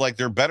they feel like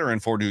they're better in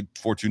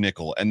 4-2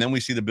 nickel. And then we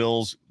see the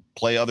Bills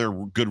play other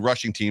good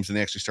rushing teams and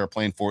they actually start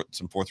playing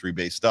some 4-3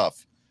 base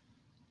stuff,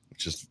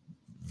 which is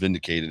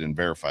vindicated and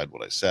verified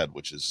what I said,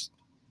 which is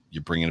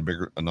you bring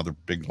in another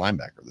big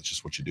linebacker. That's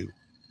just what you do.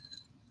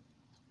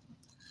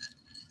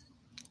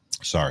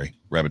 Sorry,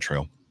 rabbit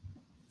trail.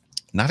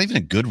 Not even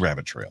a good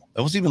rabbit trail.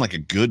 That wasn't even like a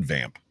good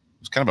vamp. It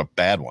was kind of a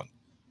bad one.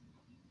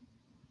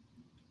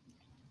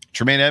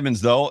 Tremaine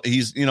Edmunds, though,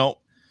 he's,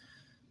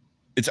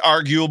 it's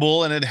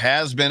arguable and it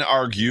has been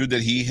argued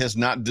that he has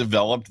not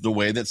developed the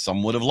way that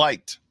some would have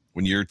liked.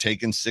 When you're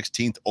taken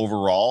 16th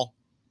overall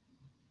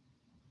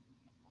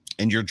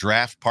and your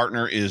draft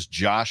partner is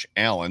Josh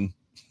Allen,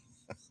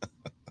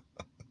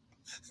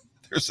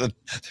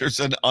 there's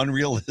an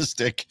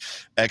unrealistic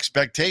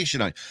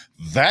expectation on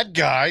that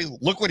guy.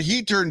 Look what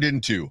he turned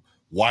into.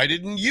 Why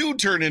didn't you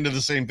turn into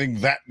the same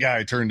thing that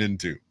guy turned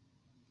into?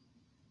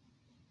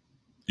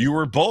 You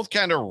were both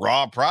kind of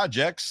raw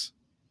projects.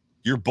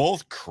 You're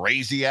both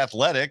crazy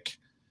athletic.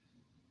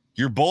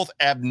 You're both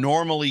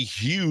abnormally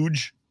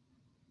huge.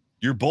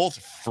 You're both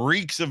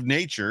freaks of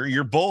nature.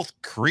 You're both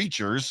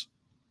creatures.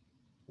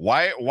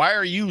 Why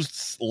are you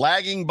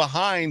lagging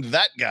behind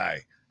that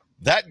guy?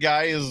 That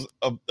guy is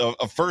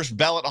a first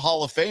ballot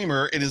Hall of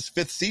Famer in his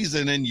 5th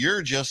season, and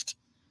you're just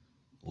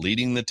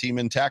leading the team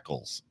in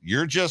tackles.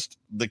 You're just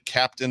the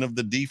captain of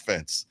the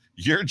defense.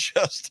 You're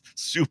just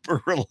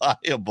super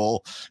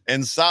reliable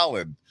and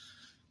solid.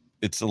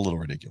 It's a little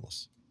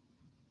ridiculous.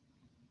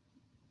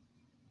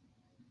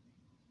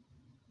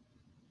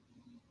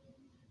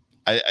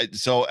 I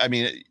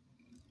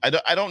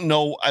don't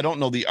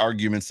know the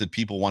arguments that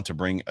people want to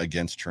bring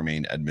against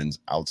Tremaine Edmunds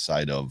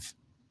outside of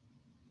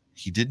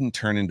he didn't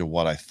turn into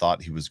what I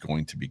thought he was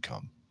going to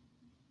become.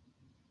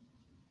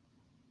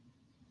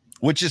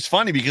 Which is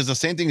funny because the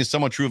same thing is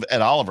somewhat true of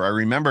Ed Oliver. I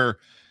remember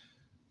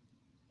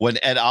when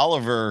Ed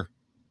Oliver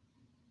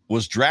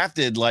was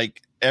drafted,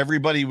 like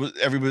everybody,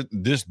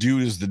 this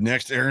dude is the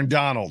next Aaron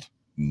Donald.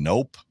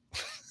 Nope.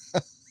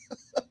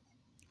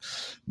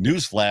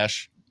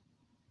 Newsflash.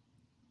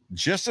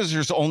 Just as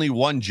there's only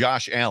one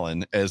Josh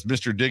Allen, as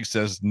Mr. Diggs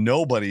says,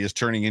 nobody is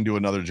turning into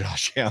another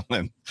Josh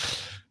Allen.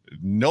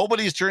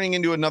 Nobody's turning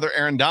into another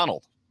Aaron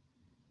Donald.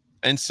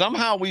 And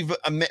somehow we've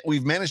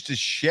managed to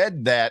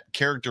shed that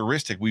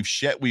characteristic. We've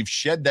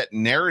shed that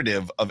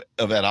narrative of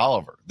Ed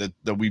Oliver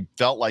that we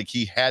felt like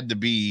he had to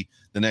be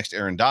the next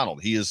Aaron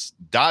Donald. He has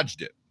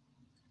dodged it.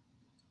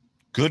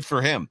 Good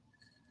for him.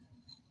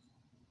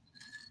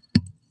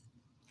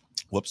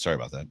 Whoops, sorry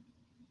about that.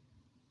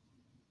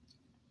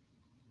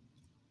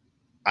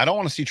 I don't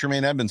want to see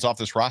Tremaine Edmunds off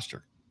this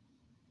roster.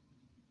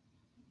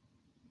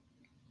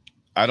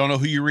 I don't know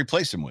who you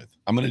replace him with.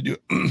 I'm going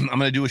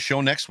to do a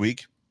show next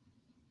week.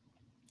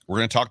 We're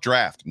going to talk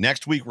draft.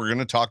 Next week, we're going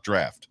to talk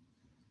draft.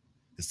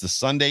 It's the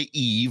Sunday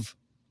Eve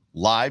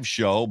live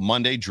show,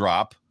 Monday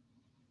drop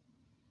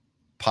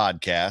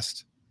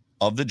podcast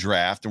of the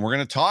draft. And we're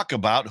going to talk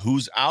about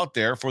who's out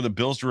there for the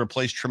Bills to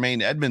replace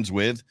Tremaine Edmunds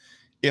with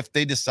if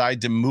they decide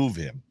to move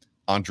him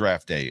on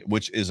draft day,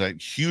 which is a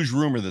huge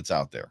rumor that's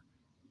out there.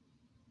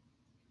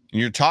 And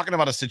you're talking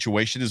about a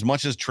situation as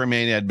much as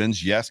Tremaine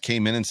Edmunds, yes,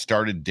 came in and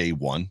started day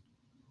one.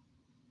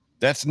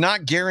 That's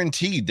not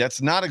guaranteed.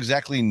 That's not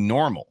exactly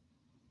normal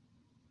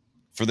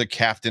for the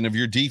captain of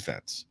your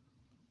defense.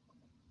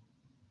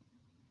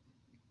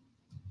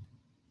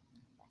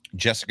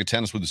 Jessica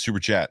Tennis with the super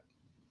chat.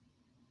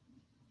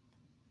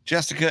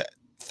 Jessica,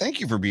 thank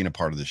you for being a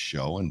part of this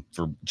show and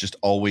for just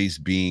always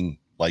being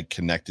like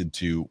connected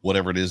to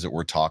whatever it is that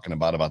we're talking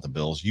about the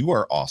Bills. You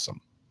are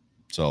awesome.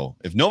 So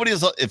if nobody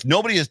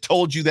has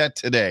told you that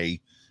today,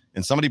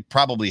 and somebody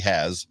probably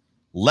has,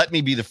 let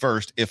me be the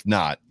first. If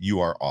not, you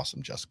are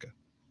awesome, Jessica.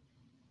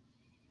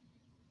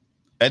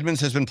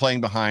 Edmunds has been playing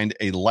behind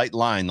a light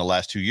line the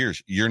last 2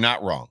 years. You're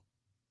not wrong.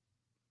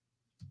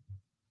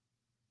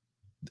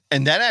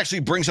 And that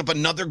actually brings up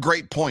another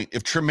great point.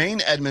 If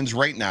Tremaine Edmunds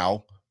right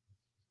now,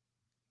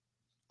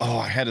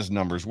 I had his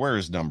numbers. Where are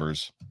his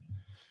numbers?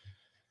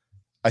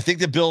 I think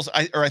the Bills,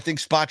 I think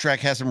Spot Track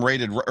has him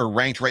rated or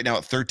ranked right now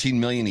at $13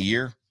 million a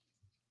year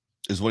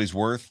is what he's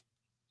worth.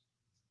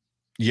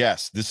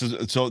 Yes, this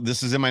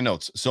is in my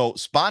notes. So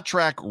Spot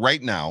Track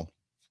right now,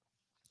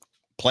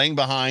 playing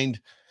behind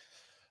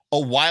a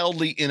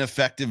wildly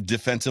ineffective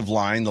defensive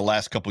line the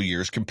last couple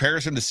years,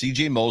 compares him to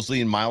C.J.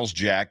 Mosley and Miles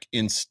Jack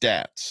in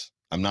stats.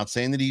 I'm not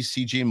saying that he's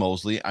C.J.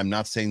 Mosley. I'm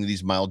not saying that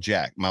he's Miles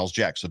Jack.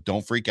 So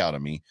don't freak out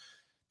on me.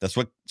 That's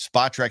what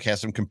Spot Track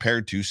has him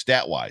compared to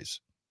stat-wise.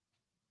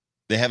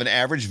 They have an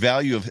average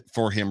value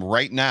for him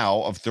right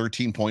now of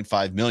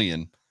 $13.5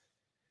 million.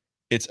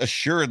 It's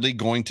assuredly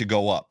going to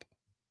go up.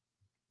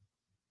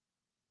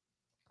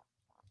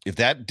 If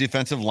that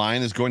defensive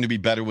line is going to be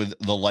better with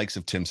the likes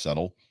of Tim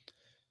Settle,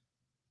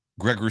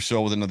 Greg Rousseau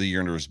with another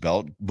year under his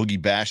belt,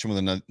 Boogie Basham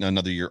with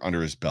another year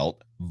under his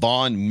belt,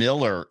 Von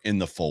Miller in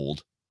the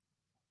fold,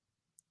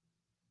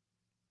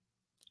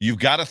 you've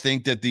got to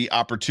think that the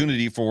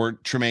opportunity for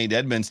Tremaine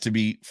Edmunds to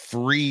be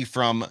free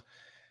from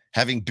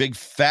having big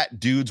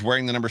fat dudes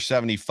wearing the number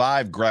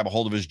 75 grab a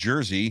hold of his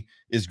jersey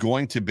is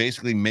going to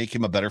basically make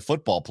him a better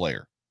football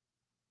player.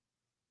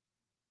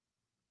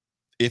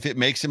 If it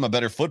makes him a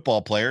better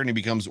football player and he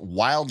becomes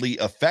wildly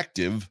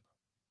effective,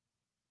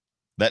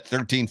 that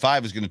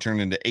 13.5 is going to turn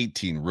into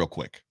 18 real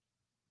quick.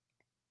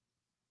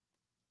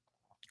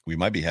 We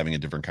might be having a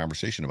different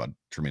conversation about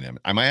Tremaine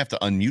Edmunds. I might have to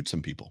unmute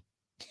some people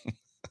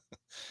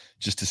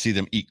just to see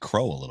them eat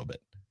crow a little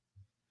bit.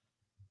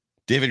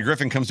 David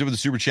Griffin comes in with a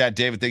super chat.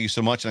 David, thank you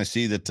so much. And I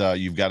see that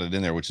you've got it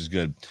in there, which is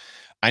good.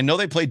 I know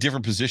they play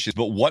different positions,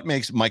 but what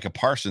makes Micah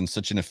Parsons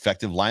such an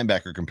effective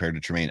linebacker compared to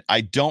Tremaine?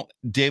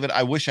 David,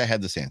 I wish I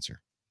had this answer.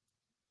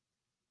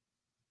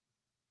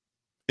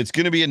 It's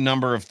going to be a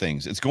number of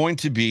things. It's going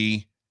to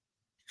be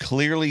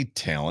clearly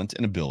talent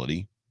and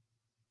ability.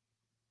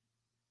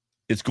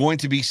 It's going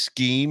to be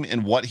scheme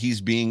and what he's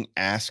being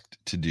asked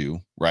to do,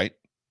 right?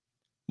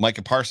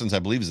 Micah Parsons, I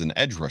believe, is an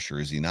edge rusher,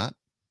 is he not?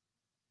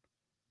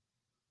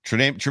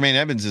 Tremaine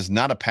Edmunds is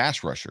not a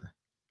pass rusher.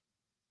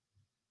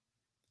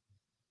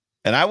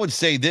 And I would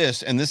say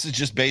this, and this is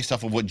just based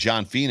off of what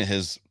John Fina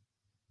has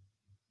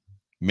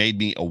made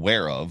me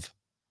aware of.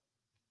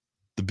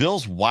 The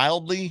Bills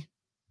wildly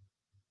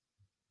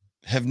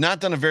have not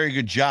done a very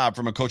good job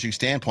from a coaching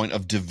standpoint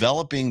of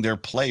developing their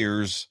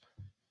players'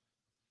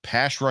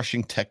 pass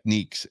rushing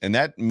techniques. And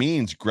that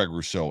means Greg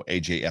Rousseau,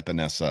 AJ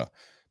Epinesa,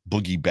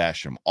 Boogie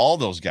Basham, all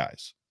those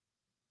guys.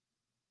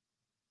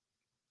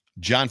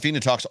 John Fina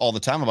talks all the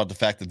time about the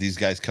fact that these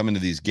guys come into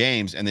these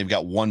games and they've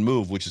got one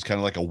move, which is kind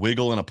of like a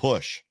wiggle and a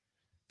push.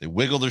 They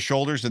wiggle their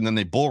shoulders and then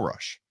they bull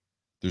rush.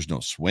 There's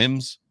no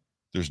swims.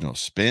 There's no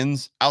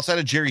spins. Outside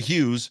of Jerry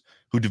Hughes,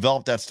 who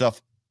developed that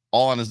stuff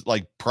all on his,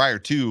 like, prior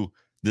to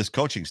this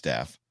coaching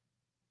staff,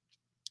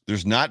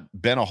 there's not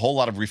been a whole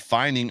lot of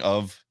refining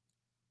of,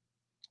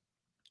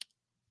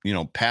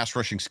 pass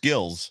rushing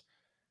skills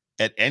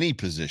at any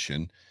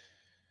position,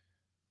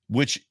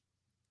 which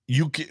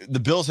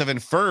the Bills have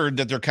inferred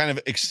that they're kind of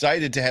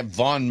excited to have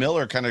Von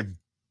Miller kind of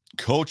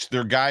coach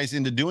their guys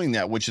into doing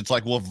that, which it's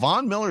like, well, if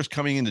Von Miller's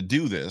coming in to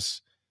do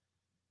this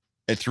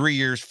at 3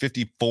 years,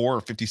 $54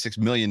 or $56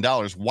 million,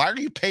 why are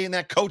you paying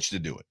that coach to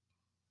do it?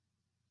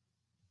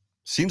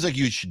 Seems like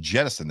you should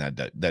jettison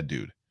that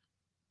dude.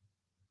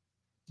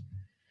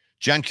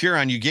 John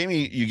Curon, you gave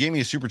me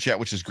a super chat,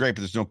 which is great,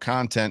 but there's no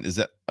content. Is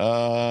that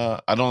I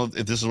don't know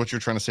if this is what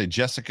you're trying to say.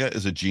 Jessica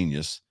is a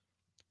genius.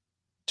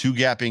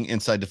 2-gapping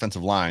inside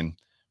defensive line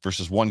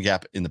versus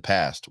 1-gap in the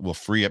past will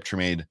free up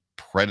Tremaine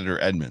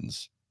Predator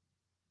Edmunds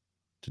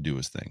to do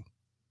his thing.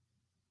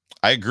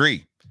 I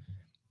agree.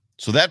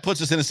 So that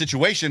puts us in a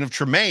situation of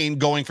Tremaine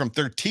going from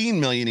 $13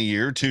 million a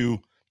year to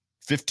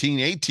 $15,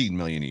 $18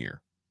 million a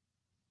year.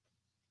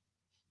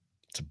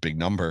 It's a big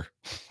number.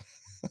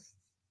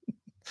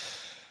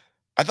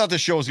 I thought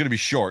this show was going to be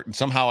short, and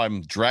somehow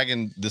I'm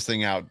dragging this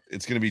thing out.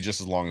 It's going to be just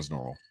as long as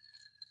normal.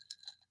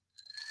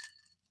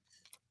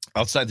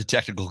 Outside the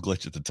technical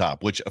glitch at the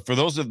top, which for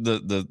those of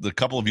the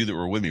couple of you that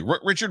were with me,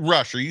 Richard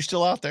Rush, are you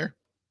still out there?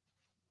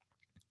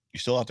 You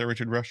still out there,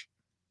 Richard Rush?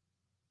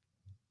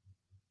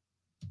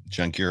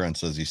 John Curon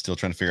says he's still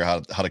trying to figure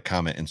out how to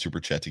comment and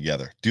super chat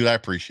together. Dude, I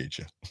appreciate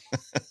you.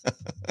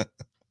 I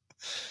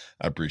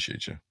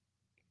appreciate you.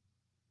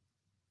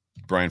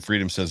 Brian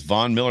Freedom says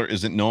Von Miller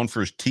isn't known for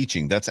his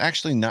teaching. That's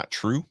actually not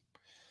true.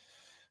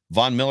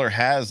 Von Miller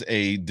has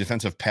a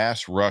defensive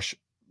pass rush,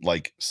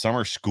 like,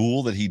 summer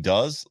school that he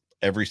does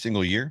every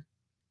single year.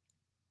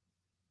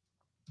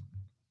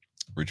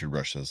 Richard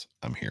Rush says,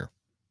 I'm here.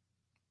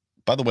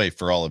 By the way,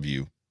 for all of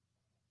you,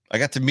 I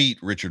got to meet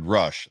Richard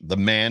Rush, the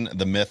man,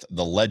 the myth,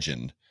 the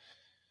legend,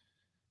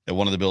 at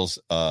one of the Bills'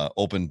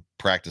 open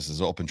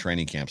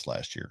training camps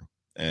last year.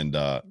 And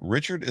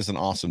Richard is an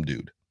awesome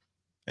dude.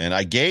 And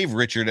I gave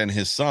Richard and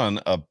his son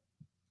a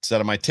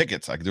set of my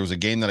tickets. There was a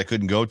game that I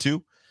couldn't go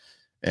to,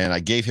 and I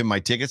gave him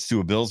my tickets to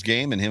a Bills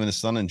game, and him and his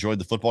son enjoyed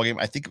the football game.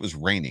 I think it was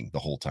raining the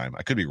whole time.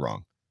 I could be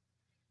wrong.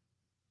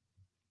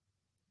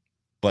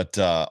 But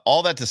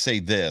all that to say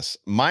this,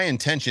 my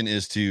intention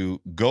is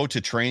to go to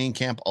training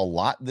camp a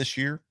lot this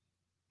year,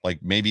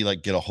 maybe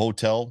get a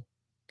hotel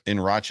in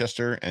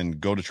Rochester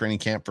and go to training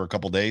camp for a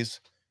couple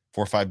days,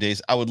 4 or 5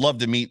 days. I would love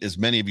to meet as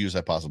many of you as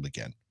I possibly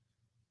can.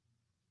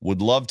 Would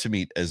love to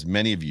meet as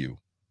many of you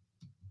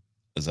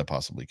as I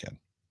possibly can.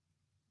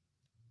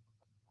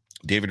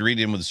 David Reed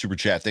in with a super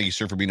chat. Thank you,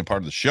 sir, for being a part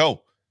of the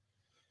show.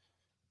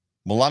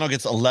 Milano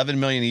gets $11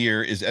 million a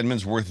year. Is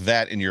Edmunds worth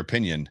that, in your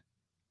opinion?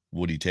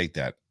 Would he take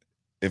that?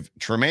 If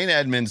Tremaine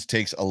Edmunds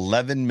takes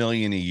 $11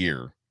 million a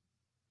year,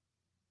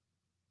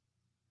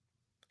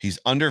 he's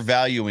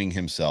undervaluing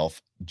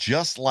himself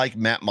just like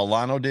Matt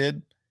Milano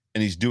did,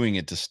 and he's doing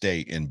it to stay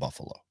in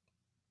Buffalo.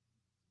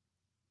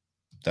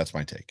 That's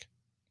my take.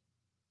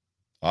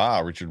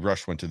 Richard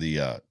Rush went to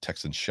the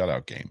Texans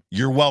shutout game.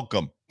 You're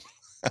welcome.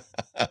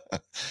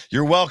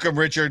 You're welcome,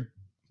 Richard.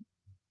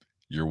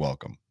 You're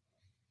welcome.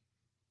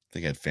 I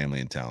think I had family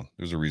in town.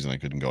 There's a reason I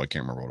couldn't go. I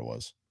can't remember what it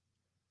was.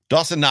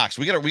 Dawson Knox.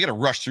 We gotta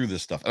rush through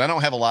this stuff. And I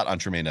don't have a lot on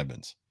Tremaine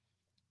Edmunds.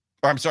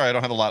 Or I'm sorry, I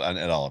don't have a lot on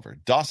Ed Oliver.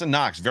 Dawson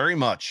Knox, very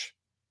much.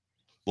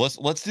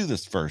 Let's do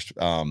this first.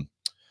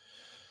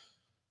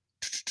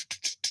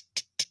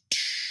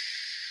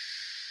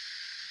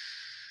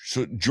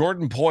 So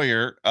Jordan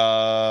Poyer,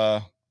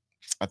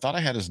 I thought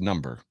I had his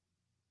number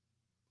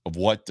of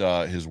what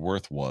his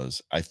worth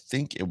was. I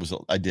think it was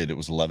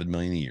 $11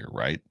 million a year,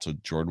 right? So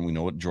Jordan, we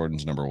know what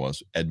Jordan's number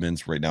was.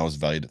 Edmunds right now is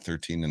valued at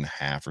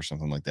 13.5 or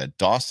something like that.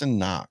 Dawson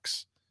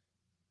Knox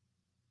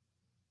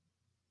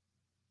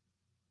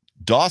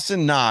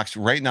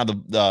right now,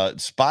 the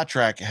Spot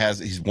Track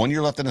he's 1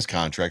 year left in his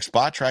contract.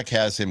 Spot Track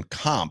has him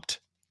comped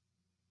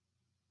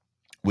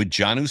with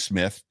Jonnu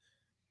Smith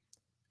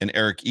and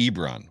Eric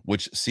Ebron,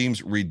 which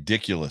seems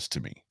ridiculous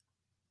to me.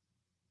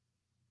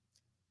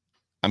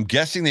 I'm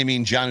guessing they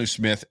mean Jonnu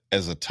Smith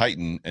as a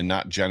Titan and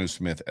not Jonnu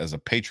Smith as a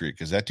Patriot,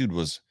 because that dude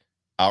was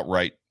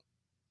outright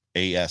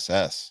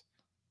ASS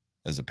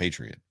as a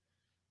Patriot.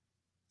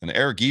 And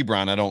Eric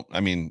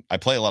Ebron, I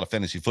play a lot of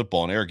fantasy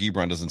football, and Eric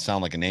Ebron doesn't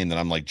sound like a name that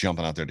I'm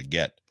jumping out there to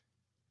get.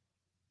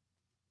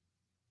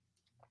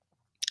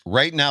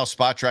 Right now,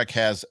 Spot Track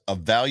has a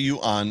value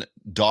on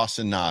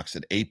Dawson Knox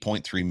at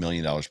 $8.3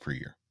 million per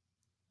year.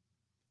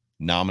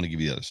 Now I'm going to give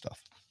you the other stuff.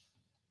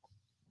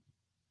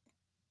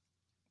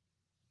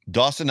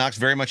 Dawson Knox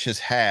very much has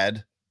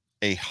had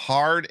a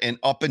hard and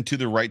up and to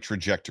the right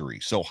trajectory.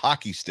 So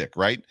hockey stick,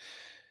 right?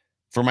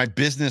 For my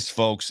business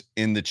folks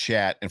in the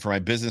chat and for my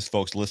business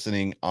folks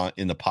listening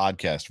in the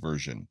podcast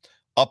version,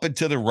 up and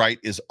to the right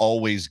is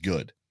always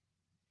good.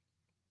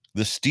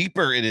 The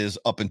steeper it is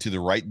up and to the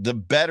right, the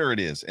better it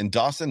is. And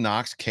Dawson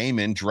Knox came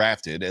in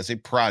drafted as a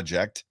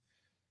project,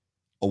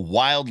 a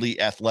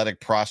wildly athletic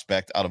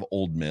prospect out of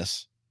Ole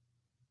Miss.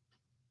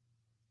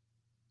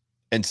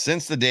 And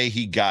since the day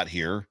he got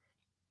here,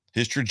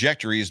 his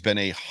trajectory has been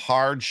a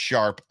hard,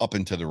 sharp up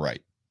and to the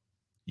right,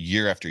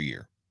 year after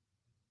year,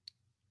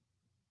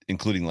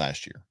 including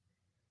last year.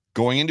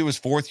 Going into his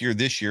fourth year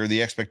this year,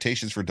 the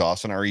expectations for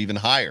Dawson are even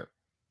higher.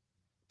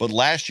 But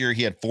last year,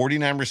 he had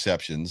 49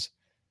 receptions,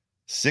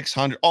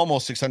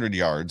 almost 600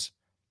 yards,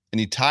 and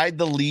he tied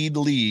the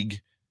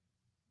league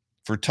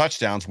for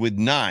touchdowns with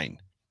 9,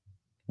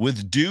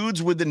 with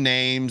dudes with the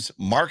names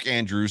Mark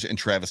Andrews and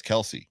Travis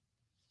Kelce.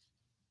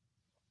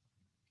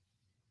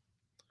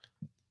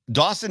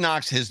 Dawson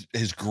Knox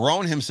has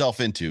grown himself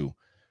into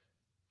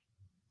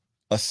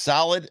a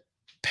solid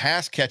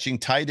pass-catching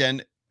tight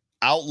end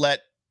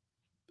outlet,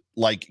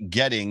 like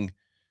getting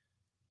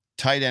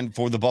tight end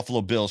for the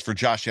Buffalo Bills for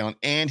Josh Allen,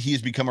 and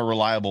he's become a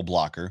reliable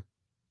blocker.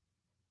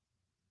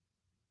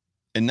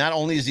 And not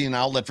only is he an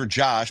outlet for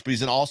Josh, but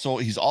he's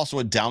also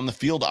a down the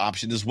field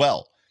option as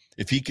well.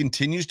 If he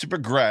continues to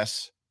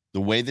progress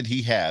the way that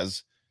he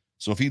has,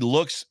 so if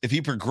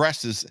he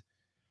progresses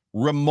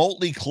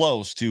remotely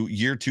close to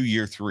year 2,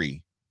 year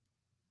 3,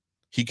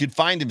 he could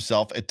find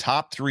himself a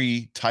top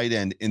 3 tight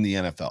end in the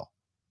NFL.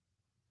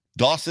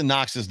 Dawson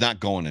Knox is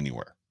not going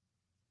anywhere.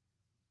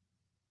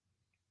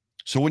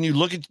 So when you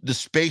look at the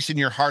space in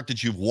your heart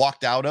that you've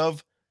walked out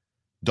of,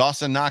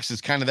 Dawson Knox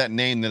is kind of that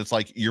name that it's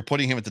like you're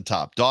putting him at the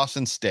top.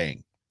 Dawson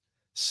staying,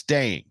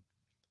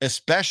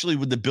 especially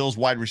with the Bills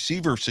wide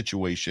receiver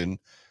situation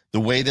the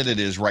way that it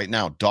is right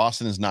now.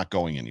 Dawson is not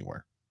going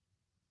anywhere.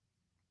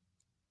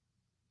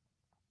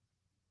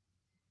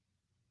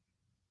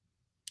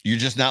 You're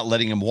just not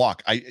letting him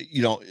walk.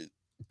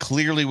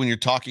 Clearly when you're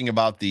talking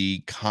about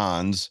the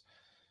cons,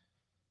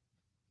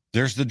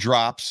 there's the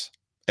drops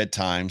at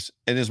times.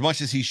 And as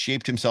much as he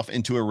shaped himself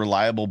into a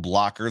reliable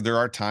blocker, there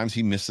are times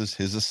he misses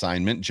his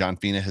assignment. John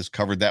Fina has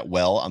covered that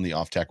well on the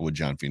Off Tackle with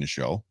John Fina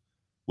show,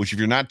 which if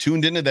you're not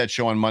tuned into that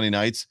show on Monday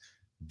nights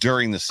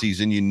during the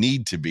season, you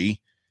need to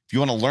be. If you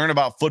want to learn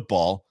about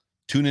football,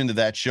 tune into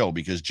that show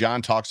because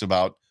John talks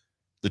about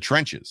the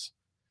trenches.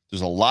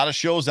 There's a lot of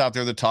shows out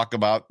there that talk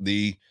about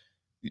the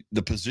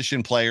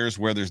position players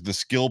where there's the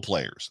skill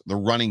players, the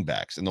running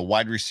backs and the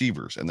wide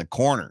receivers and the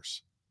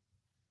corners.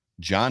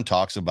 John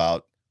talks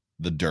about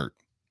the dirt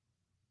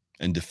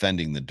and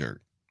defending the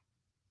dirt.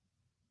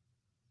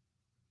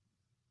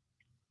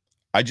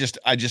 I just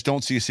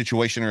don't see a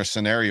situation or a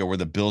scenario where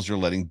the Bills are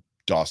letting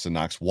Dawson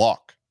Knox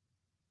walk.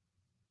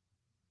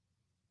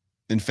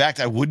 In fact,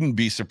 I wouldn't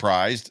be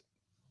surprised,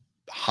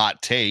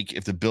 hot take,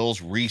 if the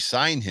Bills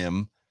re-sign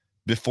him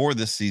before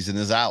this season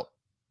is out.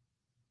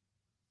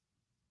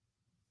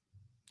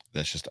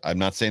 I'm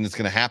not saying it's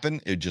going to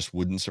happen. It just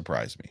wouldn't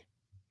surprise me.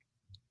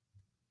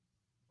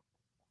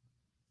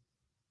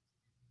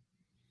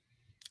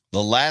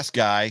 The last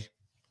guy,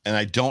 and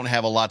I don't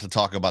have a lot to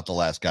talk about the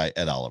last guy,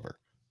 Ed Oliver.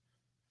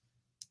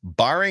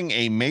 Barring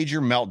a major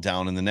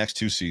meltdown in the next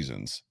 2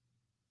 seasons,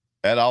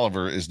 Ed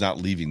Oliver is not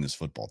leaving this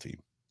football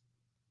team.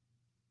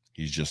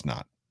 He's just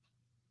not.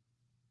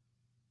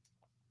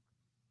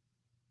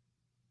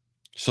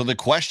 So the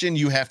question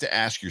you have to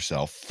ask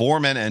yourself, 4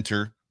 men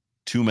enter,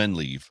 2 men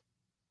leave.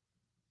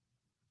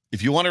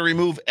 If you want to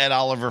remove Ed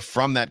Oliver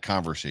from that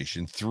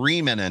conversation,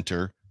 3 men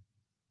enter,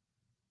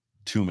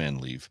 2 men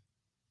leave.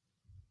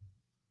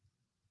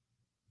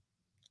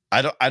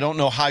 I don't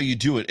know how you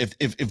do it.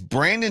 If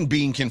Brandon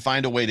Beane can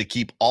find a way to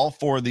keep all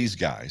 4 of these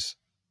guys,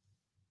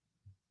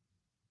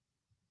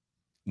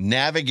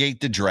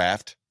 navigate the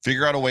draft,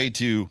 figure out a way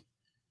to,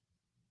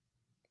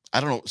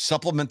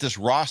 supplement this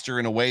roster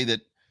in a way that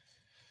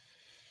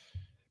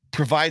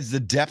provides the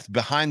depth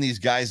behind these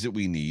guys that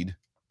we need.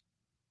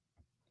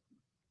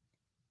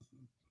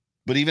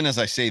 But even as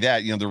I say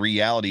that, the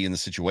reality in the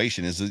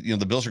situation is that,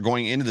 the Bills are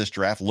going into this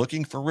draft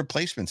looking for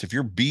replacements. If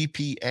you're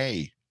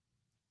BPA,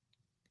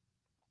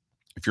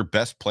 if you're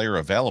best player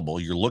available,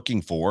 you're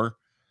looking for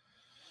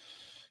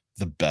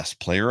the best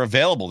player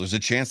available. There's a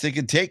chance they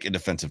could take a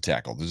defensive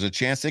tackle. There's a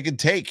chance they could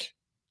take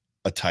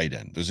a tight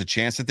end. There's a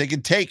chance that they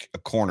could take a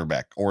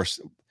cornerback, or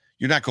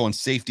you're not going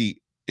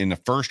safety in the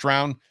first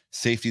round,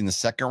 safety in the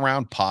second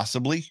round,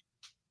 possibly.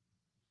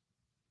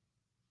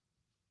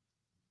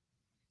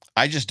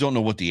 I just don't know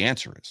what the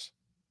answer is.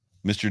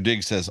 Mr.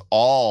 Diggs says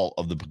all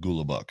of the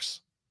Pagula Bucks.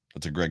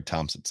 That's a Greg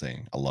Thompson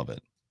saying. I love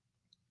it.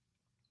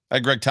 I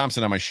had Greg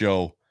Thompson on my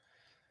show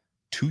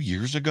 2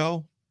 years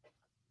ago,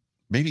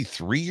 maybe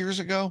 3 years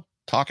ago,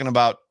 talking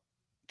about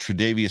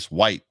Tre'Davious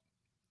White.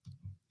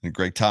 And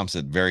Greg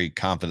Thompson very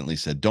confidently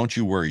said, "Don't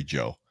you worry,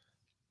 Joe.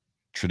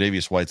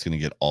 Tre'Davious White's going to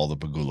get all the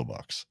Pagula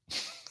Bucks."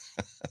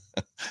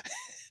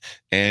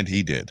 And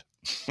he did.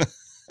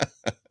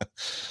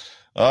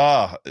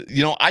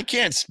 I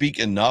can't speak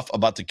enough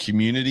about the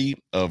community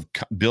of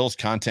Bills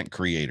content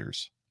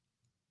creators.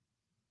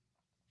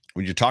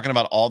 When you're talking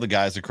about all the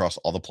guys across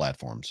all the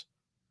platforms,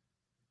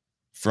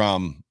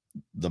 from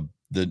the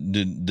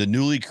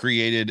newly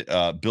created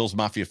Bills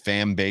Mafia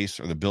fan base,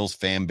 or the Bills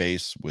fan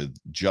base with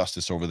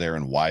Justice over there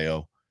in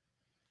YO,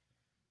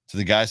 to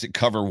the guys that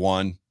cover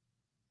one,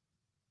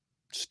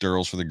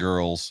 Sturls for the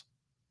girls,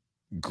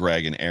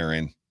 Greg and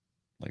Aaron,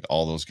 like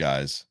all those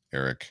guys,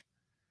 Eric.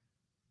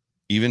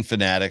 Even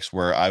Fanatics,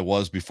 where I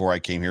was before I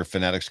came here.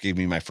 Fanatics gave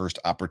me my first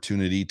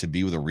opportunity to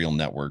be with a real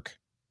network.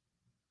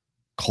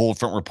 Cold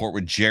Front Report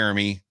with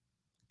Jeremy,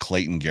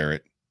 Clayton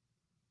Garrett.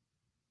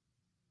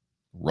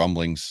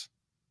 Rumblings.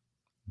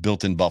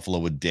 Built in Buffalo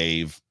with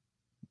Dave,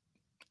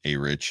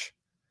 A-Rich.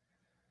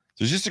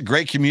 There's just a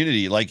great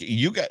community. Like,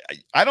 you guys,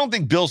 I don't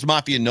think Bills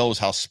Mafia knows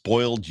how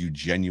spoiled you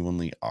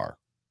genuinely are.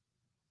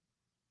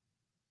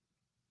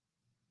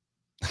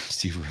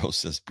 Steve Rose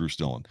says Bruce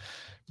Nolan.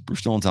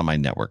 Bruce Nolan's on my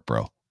network,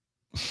 bro.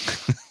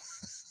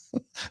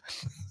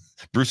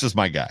 Bruce is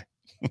my guy.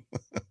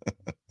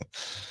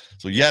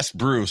 So yes,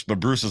 Bruce, but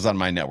Bruce is on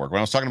my network. When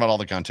I was talking about all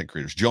the content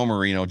creators, Joe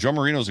Marino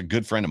is a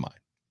good friend of mine.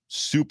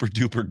 Super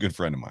duper good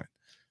friend of mine.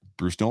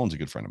 Bruce Nolan's a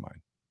good friend of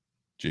mine.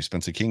 Jay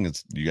Spencer King,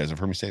 you guys have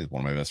heard me say, is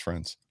one of my best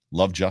friends.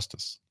 Love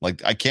Justice.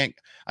 Like, I can't,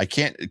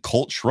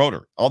 Colt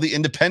Schroeder. All the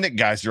independent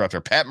guys are out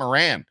there. Pat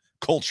Moran,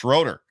 Colt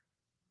Schroeder.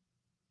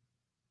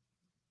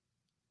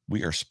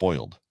 We are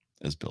spoiled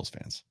as Bills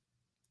fans.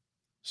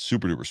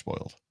 Super duper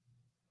spoiled.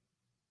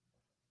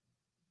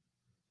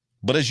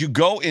 But as you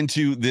go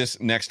into this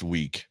next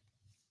week,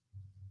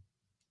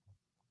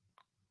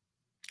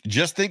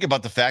 just think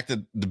about the fact that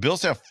the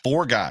Bills have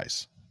 4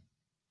 guys.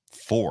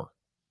 4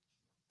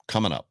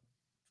 coming up.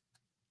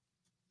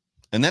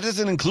 And that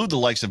doesn't include the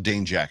likes of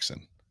Dane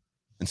Jackson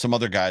and some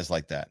other guys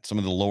like that. Some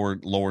of the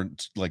lower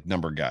like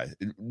number guys.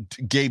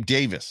 Gabe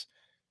Davis.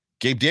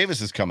 Gabe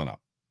Davis is coming up.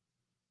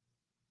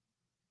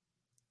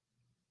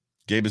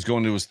 Gabe is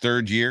going to his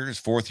 3rd year, his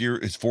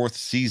 4th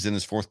season,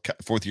 his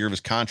fourth year of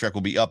his contract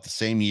will be up the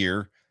same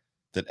year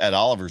that Ed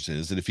Oliver's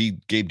is. And if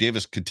Gabe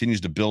Davis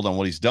continues to build on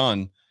what he's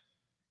done,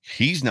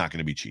 he's not going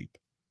to be cheap.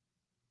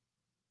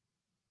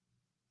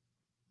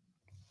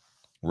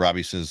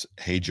 Robbie says,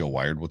 "Hey, Joe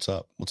Wired, what's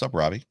up?" What's up,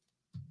 Robbie?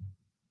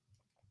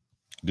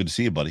 Good to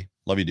see you, buddy.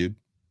 Love you, dude.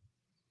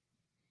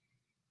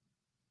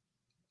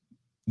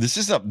 This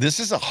is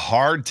a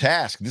hard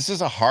task. This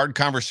is a hard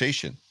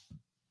conversation.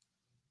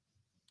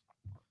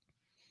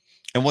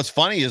 And what's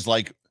funny is,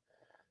 like,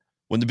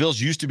 when the Bills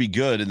used to be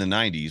good in the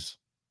 90s,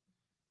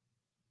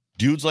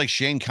 dudes like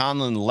Shane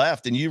Conlon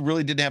left, and you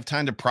really didn't have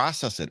time to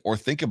process it or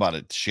think about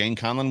it. Shane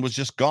Conlon was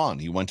just gone.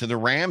 He went to the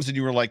Rams, and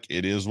you were like,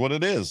 it is what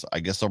it is.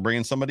 I guess I'll bring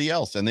in somebody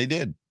else. And they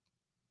did.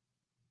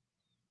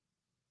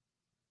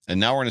 And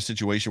now we're in a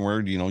situation where,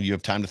 you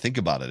have time to think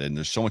about it. And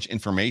there's so much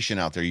information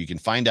out there. You can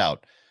find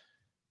out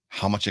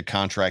how much a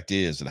contract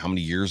is and how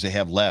many years they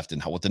have left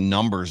and what the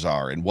numbers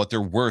are and what they're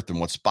worth and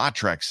what Spot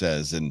Track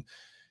says. And,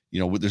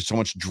 there's so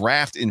much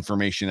draft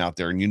information out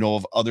there, and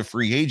of other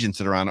free agents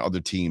that are on other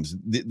teams.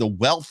 The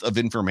wealth of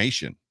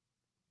information,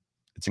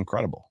 it's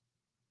incredible.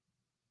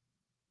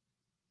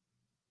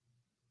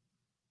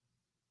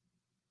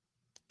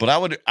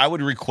 But I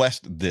would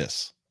request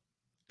this,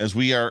 as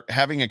we are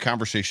having a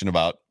conversation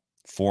about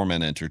 4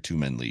 men enter, 2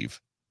 men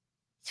leave,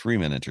 3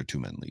 men enter, 2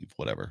 men leave,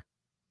 whatever.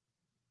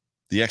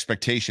 The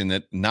expectation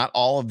that not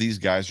all of these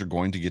guys are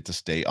going to get to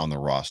stay on the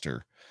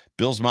roster.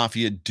 Bills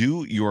Mafia,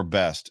 do your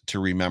best to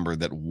remember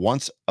that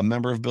once a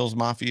member of Bills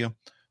Mafia,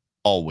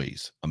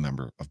 always a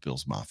member of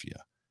Bills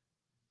Mafia.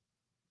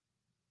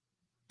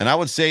 And I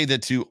would say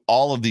that to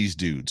all of these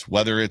dudes,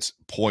 whether it's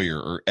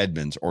Poyer or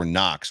Edmunds or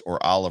Knox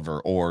or Oliver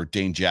or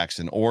Dane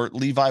Jackson or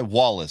Levi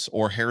Wallace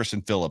or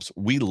Harrison Phillips,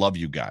 we love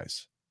you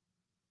guys.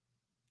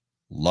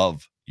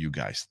 Love you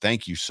guys.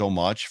 Thank you so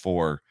much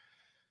for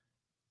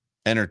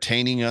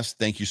entertaining us.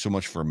 Thank you so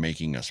much for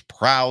making us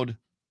proud.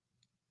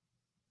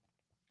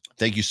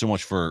 Thank you so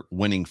much for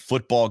winning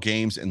football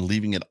games and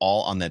leaving it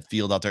all on that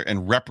field out there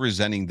and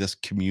representing this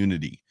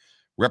community,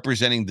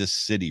 representing this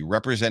city,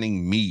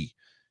 representing me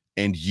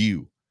and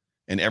you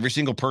and every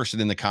single person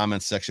in the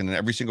comments section and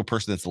every single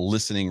person that's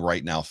listening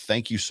right now.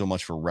 Thank you so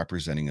much for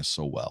representing us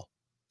so well.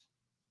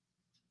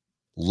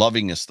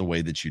 Loving us the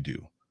way that you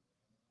do.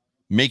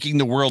 Making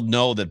the world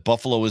know that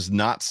Buffalo is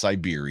not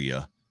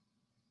Siberia.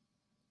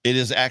 It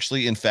is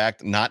actually, in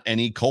fact, not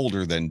any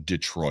colder than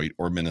Detroit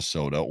or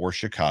Minnesota or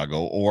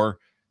Chicago or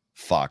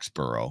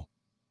Foxborough.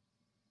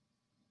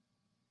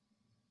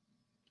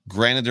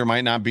 Granted, there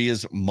might not be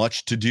as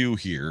much to do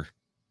here,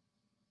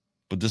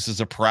 but this is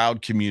a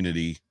proud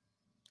community,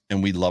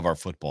 and we love our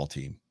football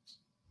team.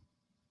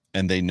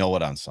 And they know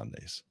it on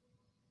Sundays.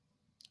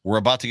 We're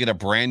about to get a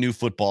brand new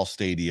football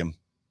stadium.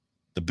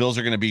 The Bills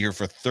are going to be here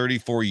for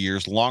 34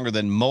 years, longer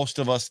than most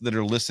of us that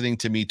are listening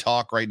to me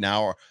talk right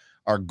now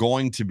are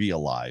going to be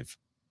alive.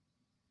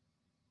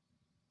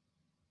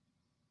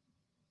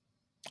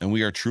 And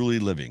we are truly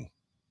living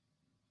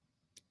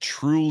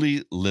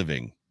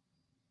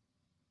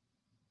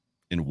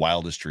in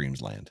wildest dreams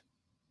land.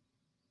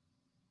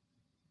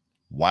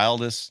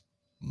 wildest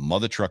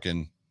mother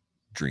trucking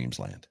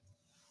dreamsland.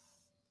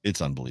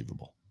 It's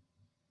unbelievable.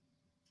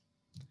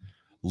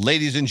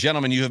 Ladies and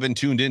gentlemen, you have been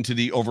tuned into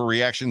the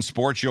Overreaction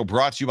Sports Show,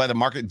 brought to you by the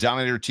Market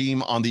Dominator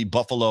team on the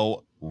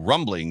Buffalo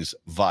Rumblings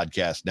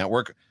Vodcast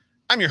Network.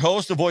 I'm your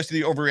host, the voice of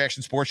the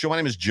Overreaction Sports Show. My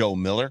name is Joe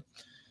Miller.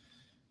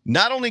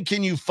 Not only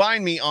can you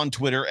find me on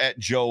Twitter at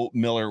Joe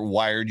Miller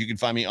Wired, you can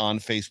find me on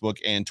Facebook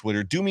and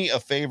Twitter. Do me a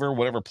favor,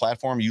 whatever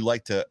platform you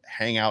like to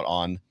hang out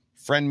on,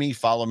 friend me,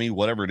 follow me,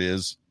 whatever it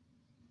is,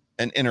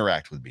 and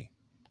interact with me.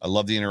 I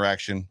love the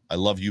interaction. I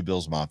love you,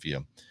 Bills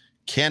Mafia.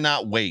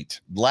 Cannot wait.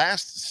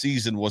 Last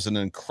season was an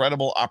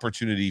incredible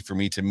opportunity for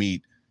me to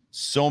meet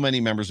so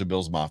many members of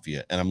Bills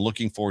Mafia, and I'm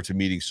looking forward to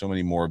meeting so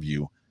many more of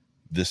you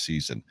this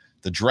season.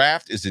 The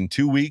draft is in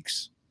 2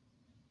 weeks.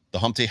 The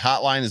Hump Day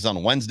Hotline is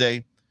on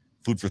Wednesday.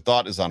 Food for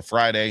Thought is on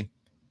Friday.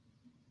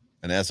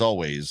 And as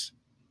always,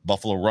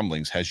 Buffalo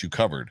Rumblings has you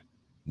covered,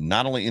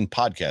 not only in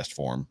podcast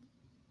form,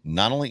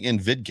 not only in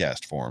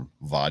vidcast form,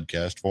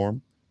 vodcast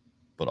form,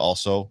 but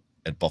also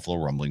at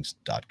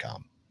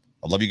buffalorumblings.com.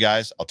 I love you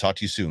guys. I'll talk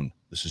to you soon.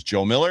 This is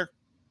Joe Miller.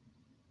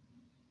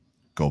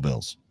 Go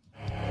Bills.